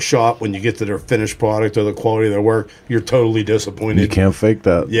to their shop, when you get to their finished product or the quality of their work, you're totally disappointed. You can't fake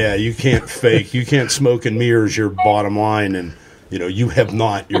that. Yeah, you can't fake. You can't smoke and mirrors your bottom line. And, you have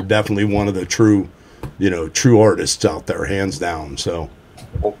not. You're definitely one of the true artists out there, hands down. So,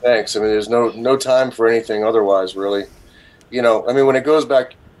 well, thanks. I mean, there's no time for anything otherwise, really. When it goes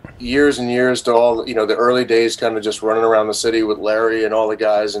back years and years to all, the early days, kind of just running around the city with Larry and all the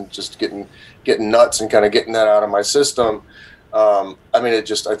guys and just getting nuts and kind of getting that out of my system. I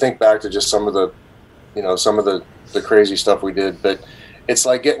think back to just some of the crazy stuff we did, but it's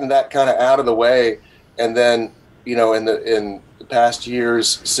like getting that kind of out of the way. And then, in the past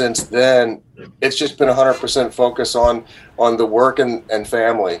years since then, it's just been 100% focus on the work and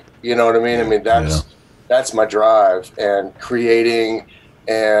family. You know what I mean? I mean, that's my drive, and creating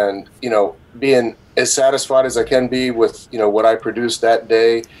and, being as satisfied as I can be with, what I produced that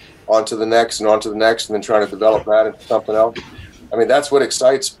day onto the next and onto the next, and then trying to develop that into something else. I mean, that's what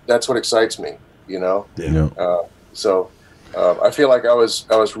excites me, Yeah. I feel like I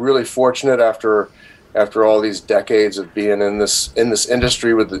was really fortunate after all these decades of being in this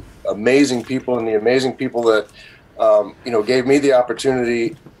industry with the amazing people and the amazing people that, gave me the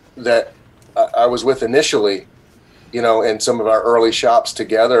opportunity that I was with initially, in some of our early shops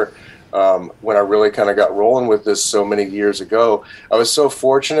together. When I really kind of got rolling with this so many years ago, I was so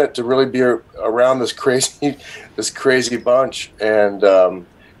fortunate to really be around this crazy bunch, and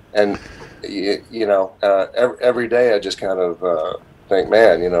every day I just kind of think,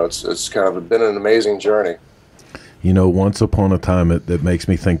 man, it's kind of been an amazing journey. Once upon a time, it makes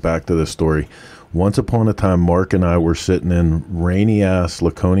me think back to this story. Once upon a time, Mark and I were sitting in rainy-ass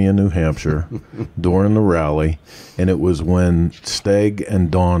Laconia, New Hampshire during the rally, and it was when Steg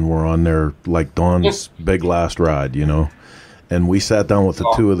and Don were on their, Don's big last ride, and we sat down with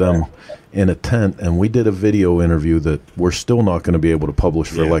the two of them in a tent, and we did a video interview that we're still not going to be able to publish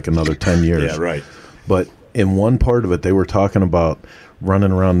for another 10 years. Yeah, right. But in one part of it, they were talking about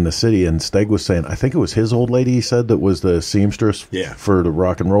running around in the city, and Steg was saying, I think it was his old lady, he said, that was the seamstress for the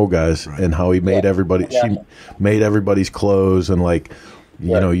rock and roll guys, right. And how he made she made everybody's clothes, and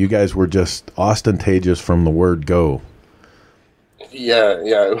you guys were just ostentatious from the word go.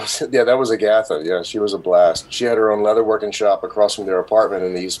 That was Agatha. Yeah, she was a blast. She had her own leatherworking shop across from their apartment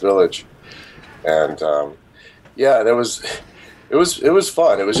in the East Village, and it was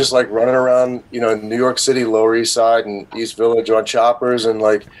fun. It was just like running around, in New York City, Lower East Side and East Village on choppers and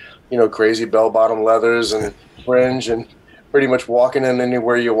crazy bell-bottom leathers and fringe, and pretty much walking in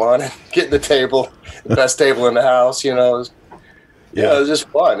anywhere you want and getting the table, the best table in the house. It was just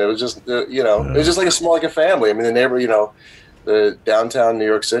fun. It was just, it was just like a family. I mean, the downtown New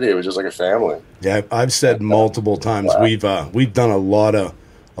York City, it was just like a family. Yeah, I've said multiple times, we've done a lot of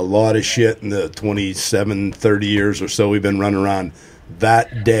shit in the 30 years or so we've been running around.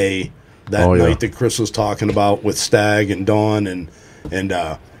 That day, night that Chris was talking about with Stag and Dawn, and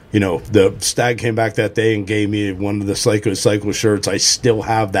the Stag came back that day and gave me one of the Psycho shirts. I still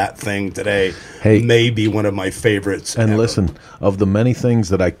have that thing today. Hey, maybe one of my favorites. And ever. Listen, of the many things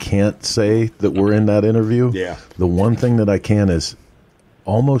that I can't say that were in that interview, the one thing that I can is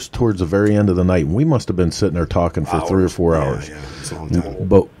almost towards the very end of the night, we must have been sitting there talking for 3 or 4 hours. Yeah, it's a long time.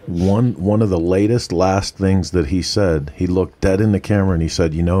 But one of the last things that he said, he looked dead in the camera and he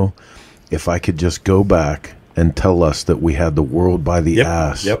said, if I could just go back and tell us that we had the world by the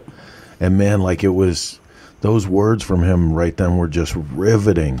ass. Yep. And man, it was, those words from him right then were just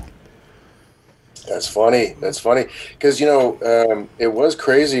riveting. That's funny. That's funny because it was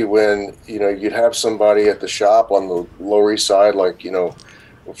crazy when you'd have somebody at the shop on the Lower East Side, like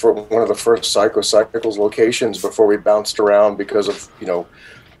for one of the first Psychocycles locations before we bounced around because of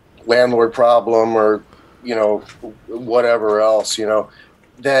landlord problem or whatever else.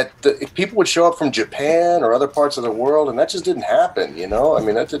 That people would show up from Japan or other parts of the world, and that just didn't happen.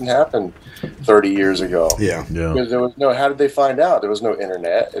 That didn't happen 30 years ago. Yeah. Because there was how did they find out? There was no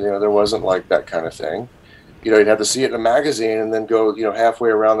internet, and there wasn't like that kind of thing. You'd have to see it in a magazine and then go halfway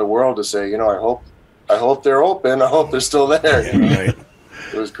around the world to say, I hope they're open. I hope they're still there. Yeah, right.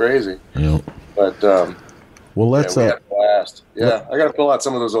 It was crazy. Yeah. But well, let's we had a blast. Yeah, I got to pull out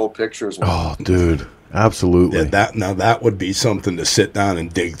some of those old pictures. Man. Oh, dude. Absolutely. Yeah, that would be something to sit down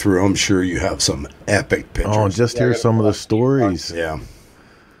and dig through. I'm sure you have some epic pictures. Oh, just hear some of the stories. Yeah.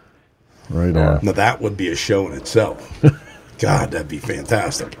 Right on. Now that would be a show in itself. God, that'd be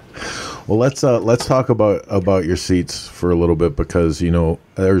fantastic. Well, let's talk about your seats for a little bit because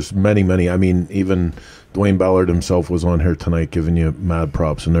there's many. I mean, even Dwayne Ballard himself was on here tonight giving you mad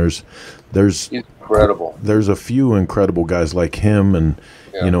props, and there's He's incredible. There's a few incredible guys like him, and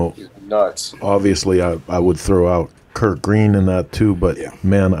he's nuts. Obviously, I would throw out Kurt Green in that too. But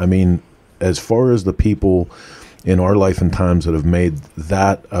man, I mean, as far as the people in our life and times that have made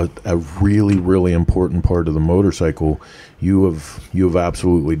that a really, really important part of the motorcycle, you have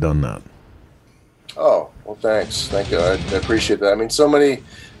absolutely done that. Oh, well, thanks. Thank you. I appreciate that. I mean, so many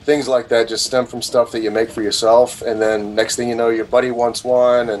things like that just stem from stuff that you make for yourself, and then next thing you know, your buddy wants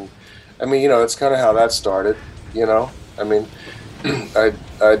one, and I mean, that's kind of how that started. I mean,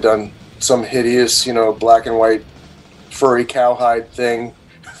 I'd done some hideous, black and white furry cowhide thing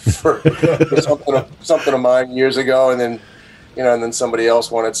for something of mine years ago, and then somebody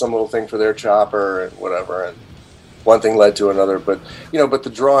else wanted some little thing for their chopper and whatever, and one thing led to another. But but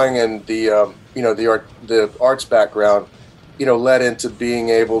the drawing and the arts background, led into being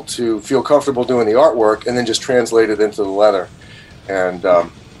able to feel comfortable doing the artwork, and then just translate it into the leather, and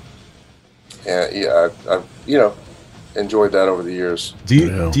I've enjoyed that over the years.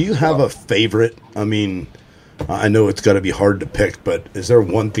 Do you have a favorite? I mean, I know it's got to be hard to pick, but is there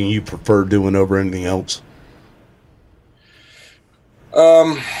one thing you prefer doing over anything else?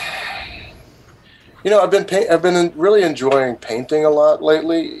 I've been really enjoying painting a lot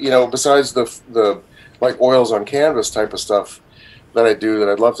lately. Besides the like oils on canvas type of stuff that I do that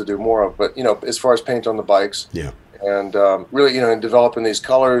I'd love to do more of. But as far as paint on the bikes, and really in developing these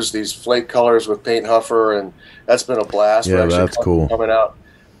colors, these flake colors with Paint Huffer, and that's been a blast. Yeah, that's cool. Coming out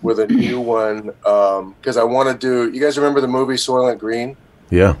with a new one because I want to do. You guys remember the movie Soylent Green?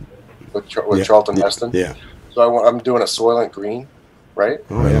 Yeah. With Charlton Heston. Yeah. So I'm doing a Soylent Green, right?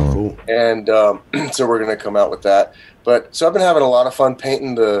 Oh yeah, cool. And so we're going to come out with that. But so I've been having a lot of fun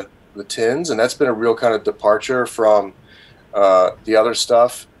painting the tins, and that's been a real kind of departure from the other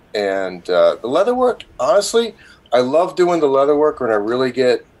stuff. And the leatherwork, honestly, I love doing the leatherwork when I really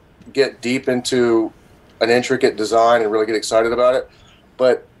get deep into an intricate design and really get excited about it.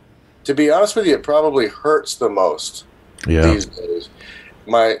 But to be honest with you, it probably hurts the most these days.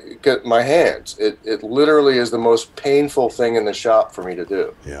 My hands, it literally is the most painful thing in the shop for me to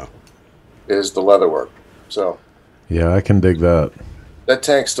do. Yeah, is the leatherwork. So yeah, I can dig that. That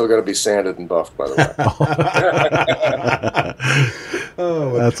tank's still got to be sanded and buffed, by the way.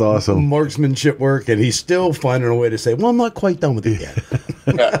 Oh, that's awesome. Marksmanship work, and he's still finding a way to say, well, I'm not quite done with it yet.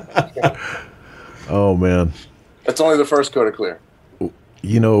 Oh, man. That's only the first coat of clear.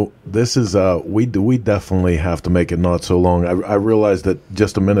 This is, we definitely have to make it not so long. I realized that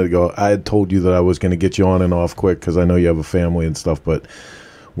just a minute ago, I had told you that I was going to get you on and off quick because I know you have a family and stuff, but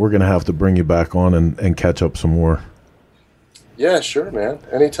we're going to have to bring you back on and catch up some more. Yeah, sure, man.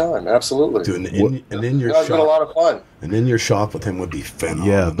 Anytime, absolutely. Dude, and in your shop, been a lot of fun. And in your shop with him would be phenomenal.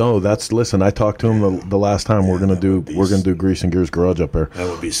 Yeah, no, listen. I talked to him the last time. We're gonna do Grease and Gears Garage up there. That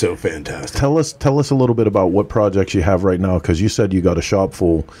would be so fantastic. Tell us a little bit about what projects you have right now, because you said you got a shop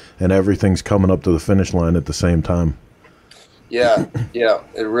full and everything's coming up to the finish line at the same time. Yeah,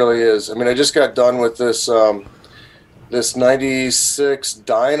 it really is. I mean, I just got done with this this '96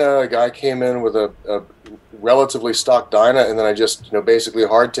 Dyna. A guy came in with a relatively stock Dyna, and then I just basically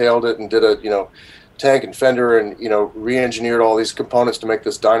hardtailed it and did a tank and fender and re-engineered all these components to make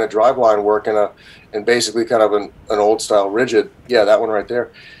this Dyna driveline work in basically kind of an old style rigid. Yeah, that one right there.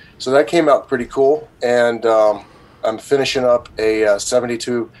 So that came out pretty cool, and I'm finishing up a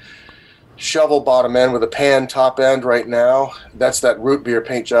 72 shovel bottom end with a pan top end right now. That's that root beer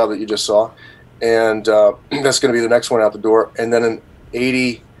paint job that you just saw, and that's going to be the next one out the door. And then an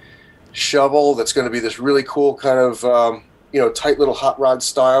 80 shovel that's going to be this really cool kind of tight little hot rod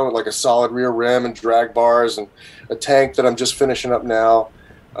style with like a solid rear rim and drag bars, and a tank that I'm just finishing up now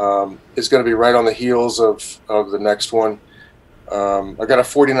is going to be right on the heels of the next one. I got a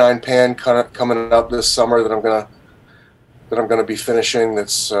 49 pan coming up this summer that I'm gonna be finishing.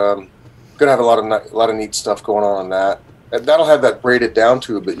 That's gonna have a lot of neat stuff going on that. And that'll have that braided down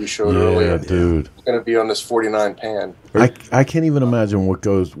tube that you showed earlier. Dude. It's gonna be on this 49 pan. I can't even imagine what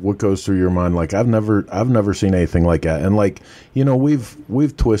goes through your mind. Like I've never seen anything like that. And like,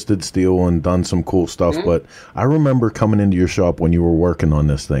 we've twisted steel and done some cool stuff, but I remember coming into your shop when you were working on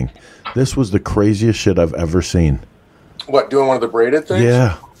this thing. This was the craziest shit I've ever seen. What, doing one of the braided things?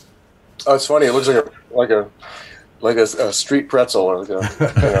 Yeah. Oh, it's funny. It looks like a street pretzel. Or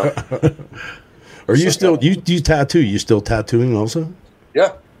Are you still you tattoo? You still tattooing also?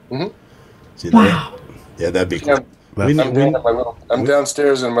 Yeah. Mm-hmm. See, yeah, that'd be cool. I'm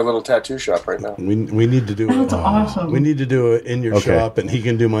downstairs in my little tattoo shop right now. We need to do That's awesome. We need to do it in your shop, and he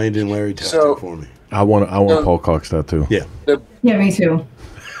can do my Indian Larry tattoo for me. I want Paul Cox tattoo. Yeah. Yeah, me too.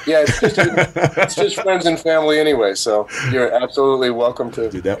 Yeah, it's just friends and family anyway, so you're absolutely welcome to.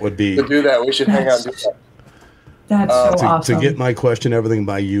 Dude, that would be to do that. We should hang out and do that. That's so awesome. To get my question, everything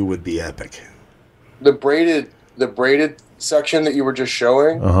by you would be epic. The braided section that you were just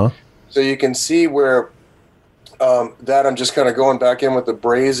showing, so you can see where that I'm just kind of going back in with the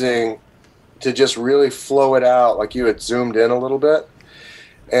brazing to just really flow it out, like you had zoomed in a little bit,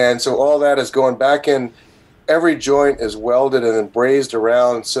 and so all that is going back in. Every joint is welded and then brazed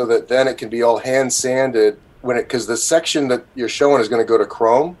around so that then it can be all hand sanded because the section that you're showing is going to go to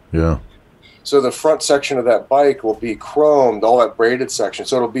chrome. Yeah. So the front section of that bike will be chromed, all that braided section.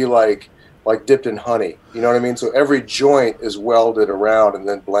 So it'll be like dipped in honey. You know what I mean? So every joint is welded around and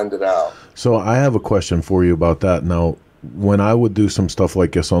then blended out. So I have a question for you about that. Now, when I would do some stuff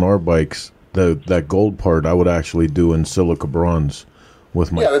like this on our bikes, that gold part I would actually do in silica bronze.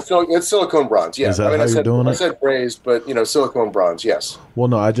 With my it's silicone bronze. Yeah, is that how you're doing it? I said brazed, but silicone bronze. Yes. Well,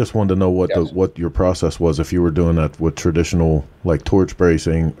 no, I just wanted to know what your process was. If you were doing that with traditional like torch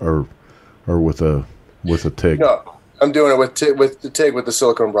bracing or with a TIG. No, I'm doing it with the TIG with the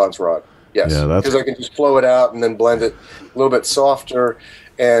silicone bronze rod. Yes, because I can just flow it out and then blend it a little bit softer.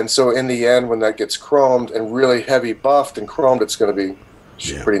 And so in the end, when that gets chromed and really heavy buffed and chromed, it's going to be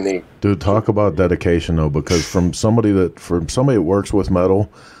pretty neat. Dude, talk about dedication though, because from somebody that works with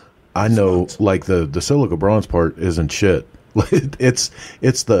metal, I know like the silica bronze part isn't shit. It's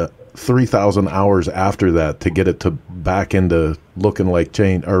the 3,000 hours after that to get it to back into looking like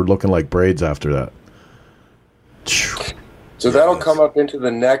chain or looking like braids after that. So that'll come up into the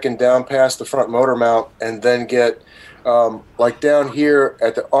neck and down past the front motor mount, and then get like down here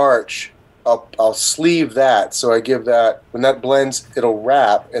at the arch. I'll sleeve that, so I give that when that blends, it'll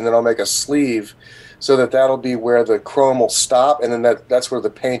wrap, and then I'll make a sleeve, so that'll be where the chrome will stop, and then that's where the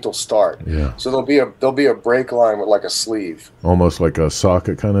paint will start. Yeah. So there'll be a break line with like a sleeve, almost like a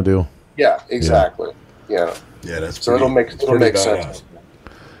socket kind of deal. Yeah, exactly. Yeah. Yeah, that's so it'll make sense.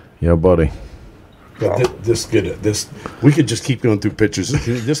 Yeah, buddy. But this we could just keep going through pictures.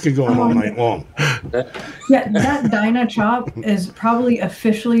 This could go on all night long. Yeah, that Dyna chop is probably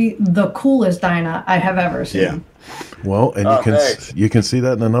officially the coolest Dyna I have ever seen. Yeah. Well, and you can see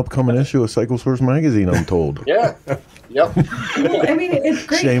that in an upcoming issue of Cycle Source magazine, I'm told. Yeah. Yep. Well, I mean, it's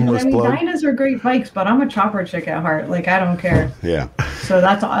great. Shameless plug. Dynas are great bikes, but I'm a chopper chick at heart. Like, I don't care. Yeah. So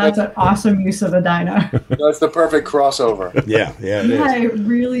that's an awesome use of a Dyna. That's the perfect crossover. Yeah, it is. Yeah, it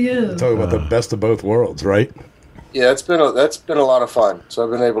really is. Talk about the best of both worlds, right? Yeah, that's been a lot of fun. So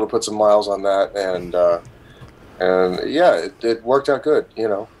I've been able to put some miles on that, and yeah, it worked out good.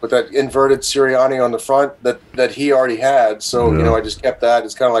 With that inverted Sirianni on the front that he already had. So I just kept that.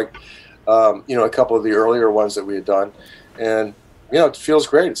 It's kind of like a couple of the earlier ones that we had done, and it feels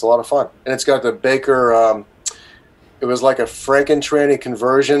great. It's a lot of fun, and it's got the Baker. It was like a Frankentranny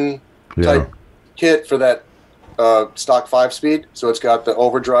conversion type kit for that stock 5-speed. So it's got the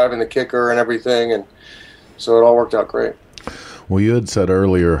overdrive and the kicker and everything, and so it all worked out great. Well, you had said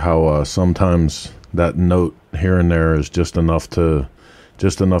earlier how sometimes that note here and there is just enough to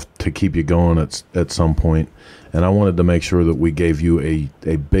keep you going at some point. And I wanted to make sure that we gave you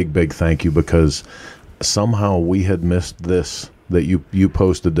a big thank you, because somehow we had missed this, that you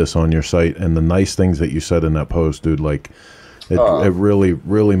posted this on your site, and the nice things that you said in that post, dude, like it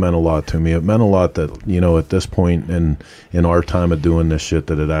really meant a lot to me. It meant a lot that, at this point in our time of doing this shit,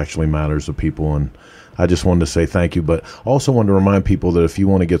 that it actually matters to people. And I just wanted to say thank you, but also wanted to remind people that if you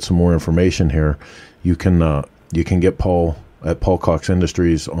want to get some more information here, you can get Paul at Paul Cox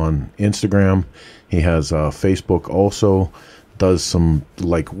Industries on Instagram. He has Facebook also. does some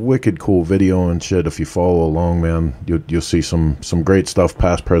like wicked cool video and shit. If you follow along, man, you'll see some great stuff,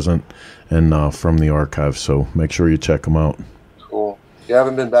 past, present, and from the archive. So make sure you check them out. Cool. Yeah, I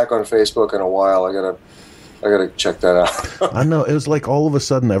haven't been back on Facebook in a while. I gotta check that out. I know, it was like all of a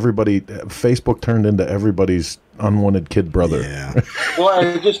sudden Facebook turned into everybody's unwanted kid brother. Yeah. Well,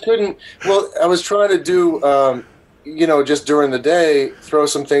 I just couldn't. Well, I was trying to do, just during the day, throw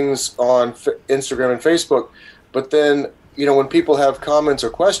some things on Instagram and Facebook, but then, when people have comments or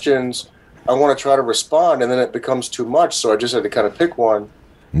questions, I want to try to respond, and then it becomes too much. So I just had to kind of pick one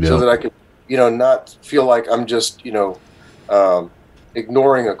so that I could, not feel like I'm just,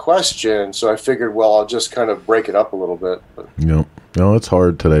 ignoring a question. So I figured, well, I'll just kind of break it up a little bit. But, no, it's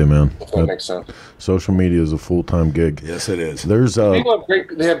hard today, man. If that makes sense. Social media is a full-time gig. Yes, it is. There's people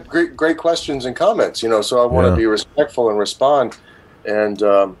have great questions and comments, so I want to be respectful and respond. And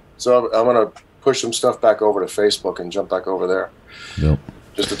so I'm going to push some stuff back over to Facebook and jump back over there. Yep.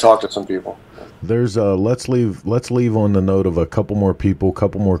 Just to talk to some people. There's let's leave on the note of a couple more people,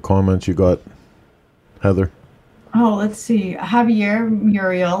 couple more comments. You got, Heather? Oh, let's see. Javier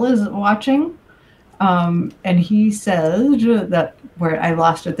Muriel is watching. And he says that, where I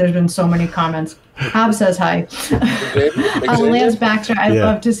lost it, there's been so many comments. Ab says hi. Lance Baxter, I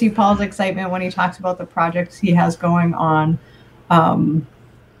love to see Paul's excitement when he talks about the projects he has going on.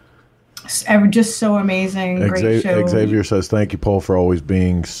 Just so amazing. Great show. Xavier says, thank you, Paul, for always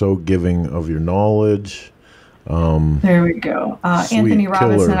being so giving of your knowledge. There we go. Anthony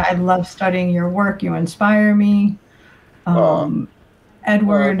Robinson, I love studying your work. You inspire me.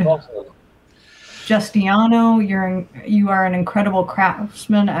 Edward Justiano, you are an incredible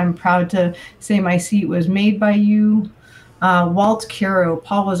craftsman. I'm proud to say my seat was made by you. Walt Curo,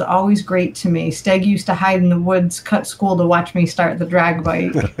 Paul was always great to me. Steg used to hide in the woods, cut school to watch me start the drag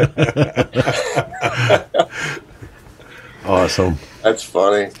bike. Awesome. That's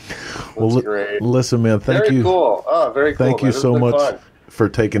funny. That's great. Listen, man, thank you. Very cool. Oh, very cool. Thank you so much for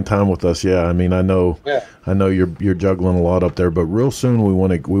taking time with us. Yeah, I mean, I know you're juggling a lot up there, but real soon we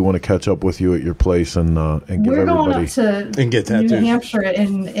want to catch up with you at your place and give We're everybody going up to and get New Hampshire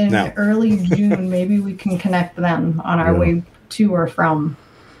in early June. Maybe we can connect then on our way to or from.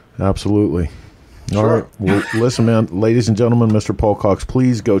 Absolutely. All right. Well, listen, man, ladies and gentlemen, Mr. Paul Cox,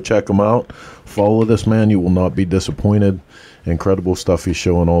 please go check him out. Follow this man. You will not be disappointed. Incredible stuff he's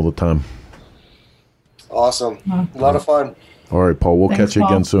showing all the time. Awesome. A lot of fun. All right, Paul. We'll catch you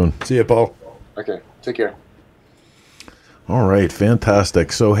again soon. See you, Paul. Okay. Take care. All right.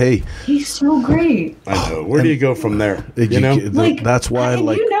 Fantastic. So, hey. He's so great. I know. Where do you go from there? That's why, I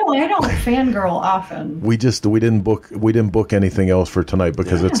don't fangirl often. We didn't book anything else for tonight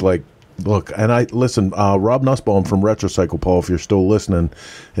because it's like, look, and Rob Nussbaum from Retrocycle, Paul, if you're still listening,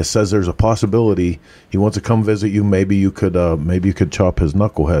 it says there's a possibility he wants to come visit you. Maybe you could chop his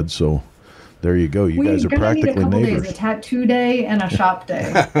knucklehead. So there you go. You guys are practically neighbors. Days, a tattoo day and a shop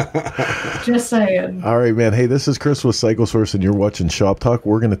day. Just saying. All right, man. Hey, this is Chris with CycleSource, and you're watching Shop Talk.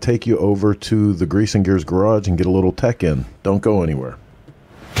 We're going to take you over to the Grease and Gears garage and get a little tech in. Don't go anywhere.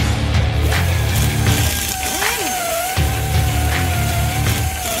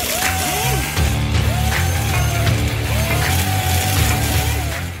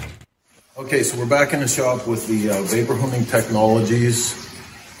 Okay, so we're back in the shop with the Vapor Hunting Technologies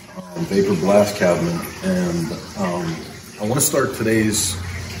Vapor Blast Cabinet, and I want to start today's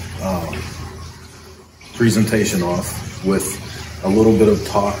presentation off with a little bit of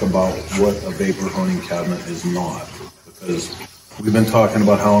talk about what a Vapor Hunting Cabinet is not, because we've been talking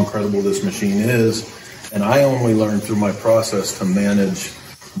about how incredible this machine is, and I only learned through my process to manage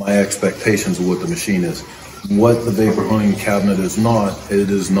my expectations of what the machine is. What the Vapor Hunting Cabinet is not, it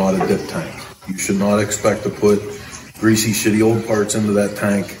is not a dip tank. You should not expect to put greasy, shitty old parts into that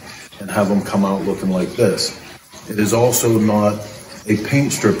tank and have them come out looking like this. It is also not a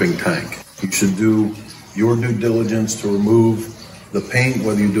paint stripping tank. You should do your due diligence to remove the paint,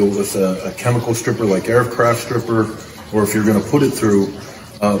 whether you do it with a chemical stripper like Aircraft Stripper, or if you're going to put it through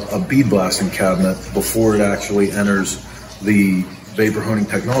a bead blasting cabinet before it actually enters the Vapor Hunting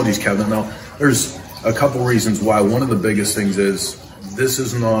Technologies cabinet. Now, there's a couple reasons why. One of the biggest things is this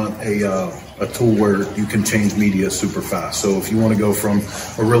is not a tool where you can change media super fast. So if you want to go from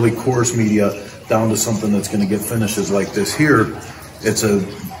a really coarse media down to something that's going to get finishes like this here, it's a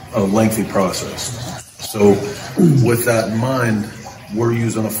lengthy process. So with that in mind, we're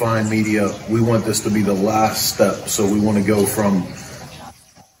using a fine media. We want this to be the last step. So we want to go from,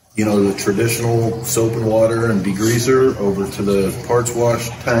 the traditional soap and water and degreaser over to the parts wash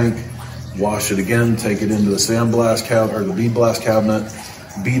tank, wash it again, take it into the sandblast cabinet or the bead blast cabinet,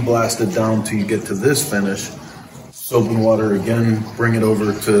 bead blast it down till you get to this finish. soap and water again, bring it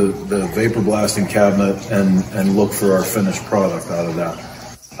over to the vapor blasting cabinet, and look for our finished product out of that.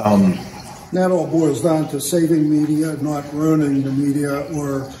 That all boils down to saving media, not ruining the media,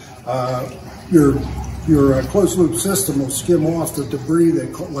 or your closed loop system will skim off the debris, they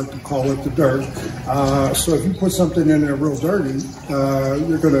like to call it, the dirt. So if you put something in there real dirty,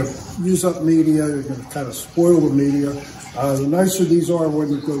 you're going to use up media, you're going to kind of spoil the media. The nicer these are when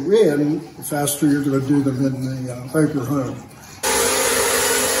you go in, the faster you're going to do them in the vapor home.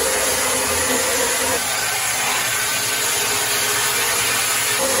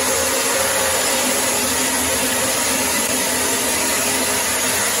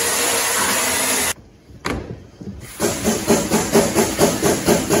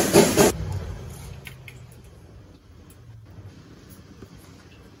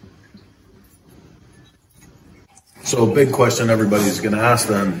 So a big question everybody's going to ask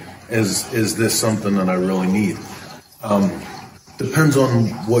then is this something that I really need? Depends on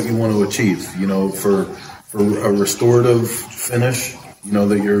what you want to achieve. You know, for a restorative finish, you know,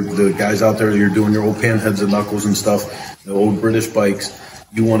 that the guys out there, you're doing your old panheads and knuckles and stuff, the old British bikes,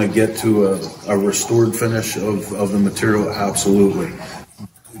 you want to get to a restored finish of the material, absolutely.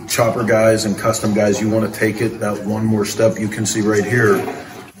 Chopper guys and custom guys, you want to take it that one more step. You can see right here,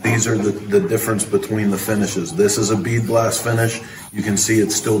 these are the difference between the finishes. This is a bead blast finish. You can see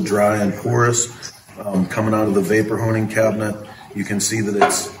it's still dry and porous. Coming out of the vapor honing cabinet, you can see that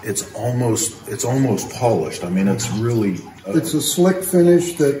it's almost polished. I mean, it's really it's a slick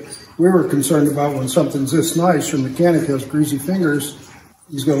finish that we were concerned about. When something's this nice, your mechanic has greasy fingers,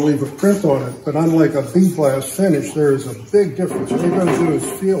 he's going to leave a print on it. But unlike a bead blast finish, there is a big difference. All you're going to do is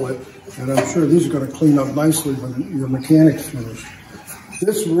feel it, and I'm sure these are going to clean up nicely when your mechanic's finished.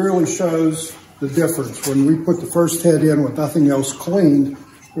 This really shows the difference. When we put the first head in with nothing else cleaned,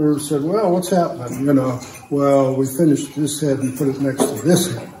 we said, well, what's happening? You know, well, we finished this head and put it next to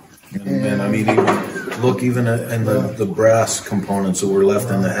this head. And I mean, even in the brass components that were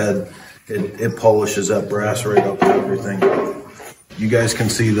left in the head, it polishes that brass right up to everything. You guys can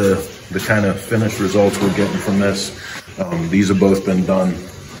see the kind of finished results we're getting from this. These have both been done,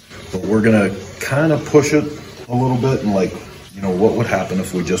 but we're gonna kind of push it a little bit and like, you know, what would happen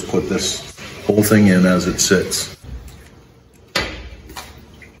if we just put this whole thing in as it sits?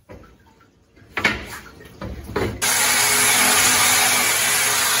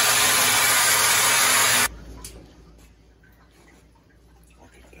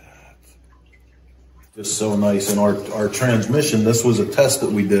 Just so nice. And our transmission, this was a test that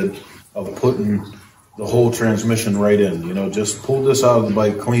we did of putting the whole transmission right in. You know, just pulled this out of the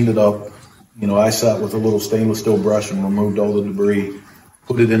bike, cleaned it up. You know, I sat with a little stainless steel brush and removed all the debris,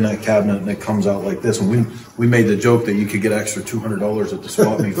 put it in that cabinet, and it comes out like this. And we made the joke that you could get extra $200 at the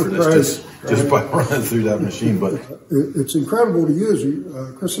swap meet for this just by running through that machine. But it's incredible to use.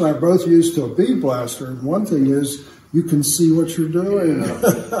 Chris and I are both used to a bead blaster, and one thing is you can see what you're doing.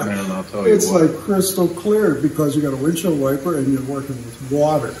 Man, I'll tell you it's what. like crystal clear because you got a windshield wiper and you're working with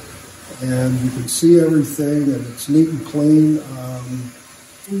water, and you can see everything, and it's neat and clean.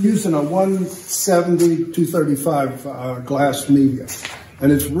 We're using a 170-235 glass media,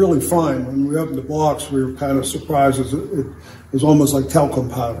 and it's really fine. When we opened the box, we were kind of surprised. It was almost like talcum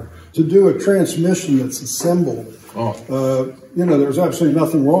powder. To do a transmission that's assembled, you know, there's absolutely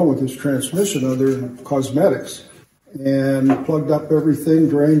nothing wrong with this transmission other than cosmetics. And plugged up everything,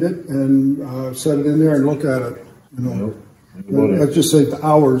 drained it, and set it in there and look at it. You know, that just saved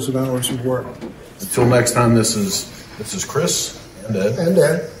hours and hours of work. Until next time, this is Chris and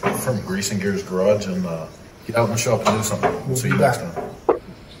Ed. And From Grease and Gears Garage, and get out in the shop and do something. We'll see you next time.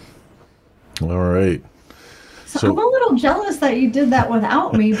 All right. So I'm a little jealous that you did that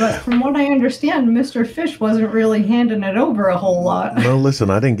without me, but from what I understand, Mr. Fish wasn't really handing it over a whole lot. No, listen,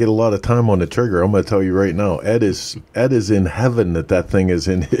 I didn't get a lot of time on the trigger. I'm going to tell you right now, Ed is in heaven that thing is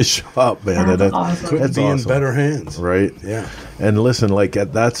in his shop, man. That's awesome. Couldn't be in better hands. Right? Yeah. And listen, like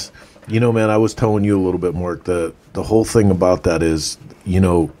that's, you know, man, I was telling you a little bit, Mark, the whole thing about that is, you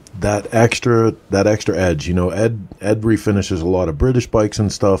know, that extra edge. You know, Ed refinishes a lot of British bikes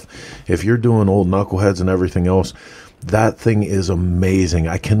and stuff. If you're doing old knuckleheads and everything else, that thing is amazing.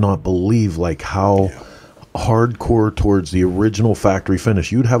 I cannot believe like how hardcore towards the original factory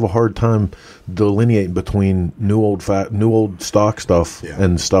finish. You'd have a hard time delineating between new old stock stuff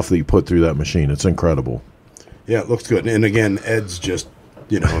and stuff that you put through that machine. It's incredible. Yeah, it looks good. And again, Ed's just,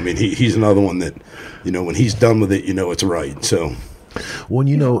 you know, I mean, he's another one that, you know, when he's done with it, you know, it's right. So Well,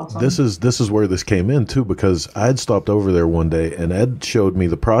 you He's know, awesome. this is where this came in too, because I had stopped over there one day and Ed showed me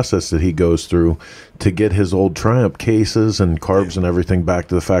the process that he goes through to get his old Triumph cases and carbs and everything back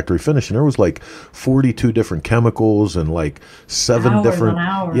to the factory finish. And there was like 42 different chemicals and like 7 Hours different and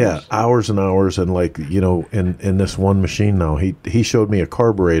hours. yeah, hours and hours. And like, you know, in this one machine now, he showed me a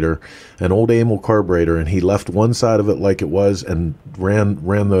carburetor, an old Amel carburetor, and he left one side of it like it was and ran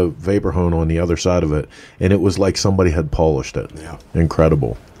the vapor hone on the other side of it, and it was like somebody had polished it. Yeah.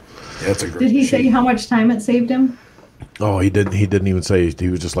 Incredible. That's a great Did he say machine. how much time it saved him? Oh, he didn't even say. He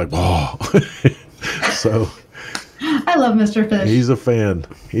was just like, oh. So I love Mr. Fish. he's a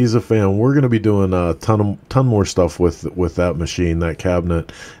fan. We're going to be doing a ton more stuff with that machine, that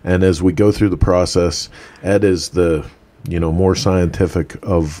cabinet. And as we go through the process, Ed is the, you know, more scientific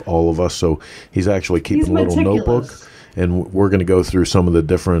of all of us. So he's actually keeping a He's little notebook. meticulous. And we're going to go through some of the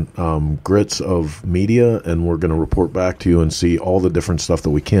different grits of media, and we're going to report back to you and see all the different stuff that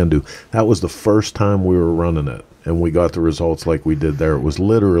we can do. That was the first time we were running it, and we got the results like we did there. It was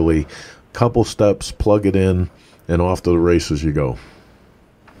literally a couple steps, plug it in, and off to the races you go.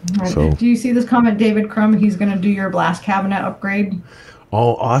 Right. So- Do you see this comment, David Crum? He's going to do your blast cabinet upgrade.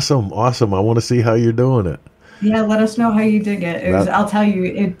 Oh, awesome. I want to see how you're doing it. Yeah, let us know how you dig it. That- I'll tell you,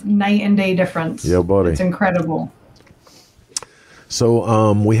 it's night and day difference. Yeah, buddy. It's incredible.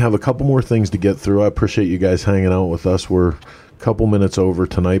 So we have a couple more things to get through. I appreciate you guys hanging out with us. We're a couple minutes over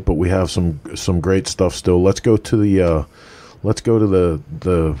tonight, but we have some great stuff still. Let's go to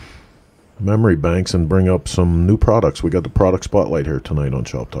the memory banks and bring up some new products. We got the product spotlight here tonight on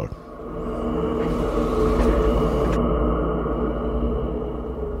Shop Talk.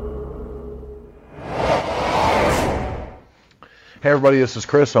 Hey everybody, this is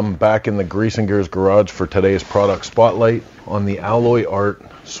Chris. I'm back in the Grease and Gears garage for today's product spotlight on the Alloy Art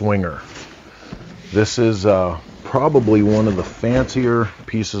Swinger. This is probably one of the fancier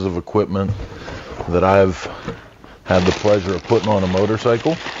pieces of equipment that I've had the pleasure of putting on a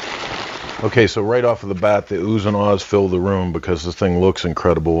motorcycle. Okay, so right off of the bat, the oohs and ahs fill the room because this thing looks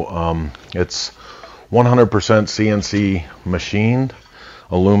incredible. It's 100% CNC machined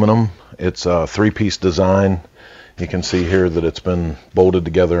aluminum. It's a 3-piece design. You can see here that it's been bolted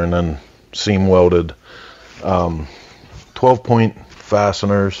together and then seam welded. 12-point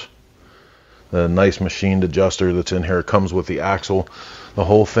fasteners. The nice machined adjuster that's in here comes with the axle. The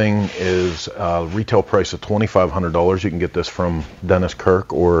whole thing is retail price of $2,500. You can get this from Dennis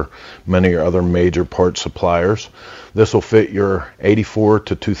Kirk or many other major parts suppliers. This will fit your 84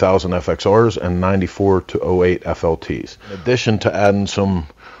 to 2000 FXRs and 94 to 08 FLTs. In addition to adding some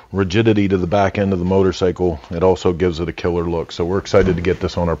rigidity to the back end of the motorcycle, it also gives it a killer look. So we're excited to get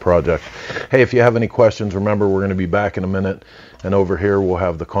this on our project. Hey, if you have any questions, remember we're going to be back in a minute, and over here we'll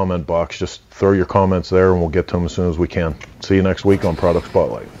have the comment box. Just throw your comments there and we'll get to them as soon as we can. See you next week on Product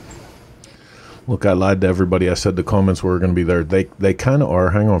Spotlight. Look, I lied to everybody. I said the comments were going to be there. They kind of are.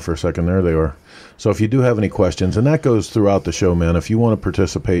 Hang on for a second. There they are. So if you do have any questions, and that goes throughout the show, man, if you want to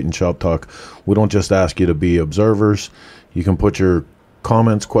participate in Shop Talk, we don't just ask you to be observers. You can put your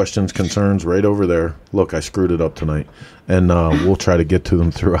comments, questions, concerns right over there. Look, I screwed it up tonight, and we'll try to get to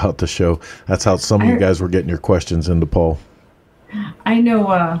them throughout the show. That's how some of you guys were getting your questions into, Paul. I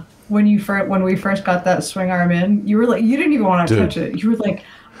know when we first got that swing arm in, you were like, you didn't even want to Dude. touch it. You were like,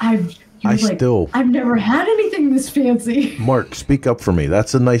 I've never had anything this fancy. Mark, speak up for me.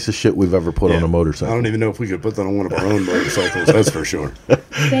 That's the nicest shit we've ever put on a I motorcycle. don't even know if we could put that on one of our own motorcycles. That's for sure.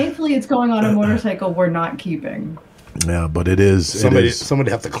 Thankfully, it's going on a motorcycle we're not keeping. Yeah, but it is.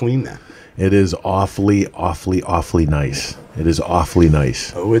 Somebody have to clean that. It is awfully nice. It is awfully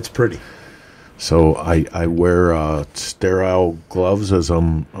nice. Oh, it's pretty. So I wear sterile gloves as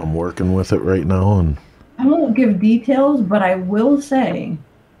I'm working with it right now, and I won't give details, but I will say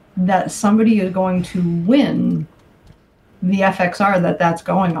that somebody is going to win the FXR that's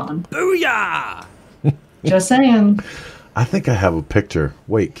going on. Booyah! Just saying. I think I have a picture.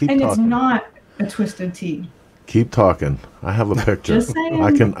 Wait, keep And talking. it's not a Twisted Tea. Keep talking. I have a picture. Just saying.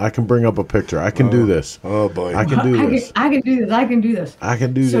 I can bring up a picture. I can do this. Oh boy. I can do this. I can do this. I can do this. I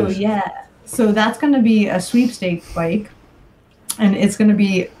can do So this. yeah. So that's going to be a sweepstakes bike, and it's going to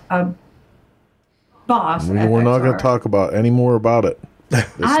be a Boss. We're not going to FXR. talk about any more about it. It's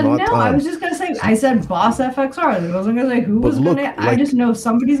I not know. time. I was just gonna say. I said Boss FXR. I wasn't gonna say who But was look, gonna. I like- just know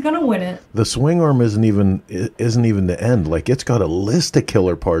somebody's gonna win it. The swing arm isn't even the end. Like, it's got a list of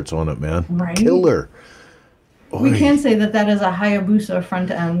killer parts on it, man. Right. Killer. We Oy. can say that is a Hayabusa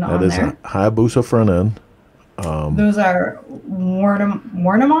front end That on is there. a Hayabusa front end. Those are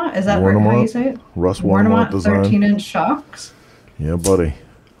Warnemont. Is that how Warnemont. you say it? Russ Warnemont design. 13-inch shocks. Yeah, buddy.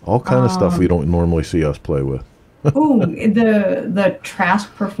 All kind of stuff we don't normally see us play with. Ooh, the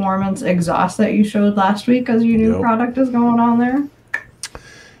Trask Performance exhaust that you showed last week as your new product is going on there.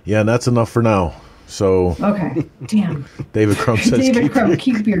 Yeah, and that's enough for now. So okay, damn. David Crump says,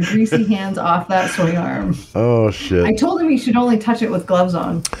 keep your greasy hands off that swing arm. Oh shit! I told him he should only touch it with gloves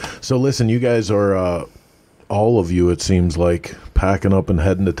on. So listen, you guys are all of you, it seems like, packing up and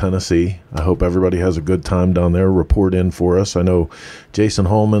heading to Tennessee. I hope everybody has a good time down there. Report in for us. I know Jason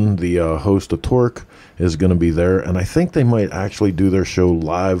Holman, the host of Torque, is going to be there, and I think they might actually do their show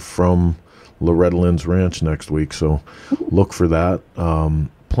live from Loretta Lynn's Ranch next week, so look for that.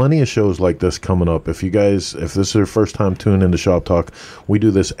 Plenty of shows like this coming up. If this is your first time tuning into Shop Talk, we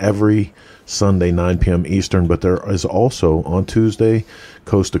do this every Sunday, 9 p.m. Eastern, but there is also on Tuesday,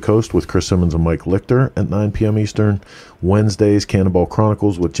 Coast to Coast with Chris Simmons and Mike Lichter at 9 p.m. Eastern. Wednesdays, Cannonball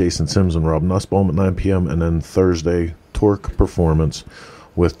Chronicles with Jason Sims and Rob Nussbaum at 9 p.m. And then Thursday, Torque Performance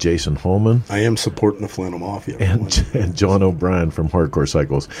with Jason Holman. I am supporting the Flannel Mafia. And John O'Brien from Hardcore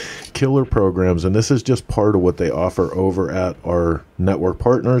Cycles. Killer programs, and this is just part of what they offer over at our network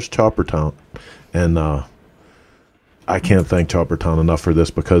partners, Chopper Town. And I can't thank Chopper Town enough for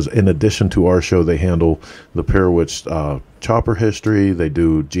this, because in addition to our show, they handle the Pirowitz Chopper History. They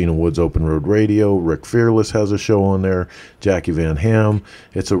do Gina Woods Open Road Radio. Rick Fearless has a show on there. Jackie Van Ham.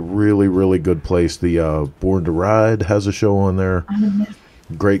 It's a really, really good place. The Born to Ride has a show on there.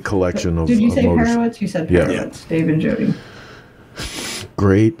 Great collection of. Did you say Pirowitz? You said Pirowitz. Yeah. Dave and Jody.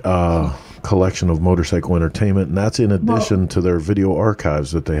 Great collection of motorcycle entertainment, and that's in addition to their video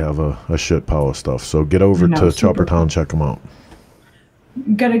archives that they have a shit pile of stuff. So get over to Chopper Town, check them out.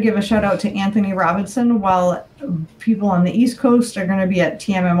 Gotta give a shout out to Anthony Robinson. While people on the East Coast are going to be at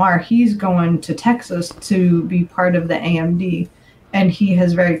TMMR, he's going to Texas to be part of the AMD, and he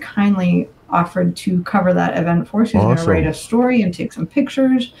has very kindly offered to cover that event for us. He's going to write a story and take some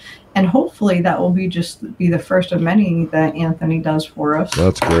pictures, and hopefully that will be the first of many that Anthony does for us.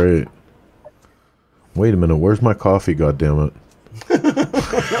 That's great. Wait a minute, where's my coffee, goddammit?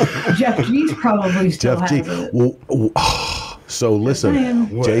 Jeff G's probably still has it. Well, so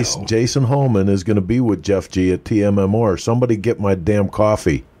listen, Jason Holman is going to be with Jeff G at TMMR. Somebody get my damn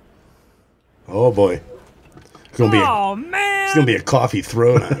coffee. Oh boy. It's gonna be a coffee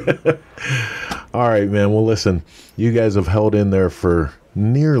throwdown. All right, man. Well, listen, you guys have held in there for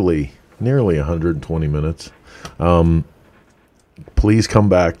nearly 120 minutes. Please come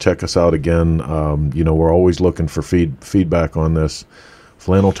back, check us out again. We're always looking for feedback on this.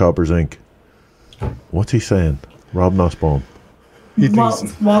 Flannel Choppers Inc. What's he saying? Rob Nussbaum.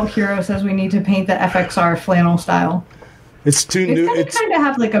 Walt Hero says we need to paint the FXR flannel style. It's too new. It's kind of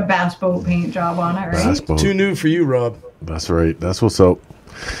have like a bass boat paint job on it, right? It's too new for you, Rob. That's right. That's what's up.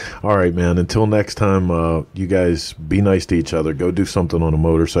 All right, man. Until next time, you guys be nice to each other. Go do something on a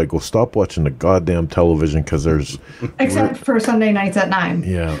motorcycle. Stop watching the goddamn television, because there's except for Sunday nights at 9.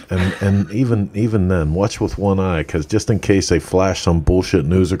 Yeah, and even then, watch with one eye, because just in case they flash some bullshit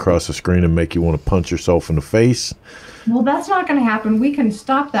news across the screen and make you want to punch yourself in the face. Well, that's not going to happen. We can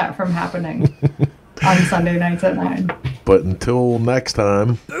stop that from happening on Sunday nights at 9. But until next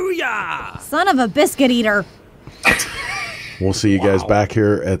time, booyah! Son of a biscuit eater. We'll see you guys back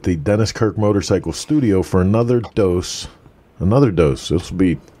here at the Dennis Kirk Motorcycle Studio for another dose. This will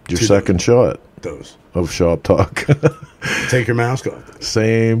be your second shot of Shop Talk. Take your mask off.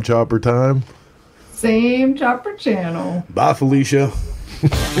 Same chopper time. Same chopper channel. Bye, Felicia.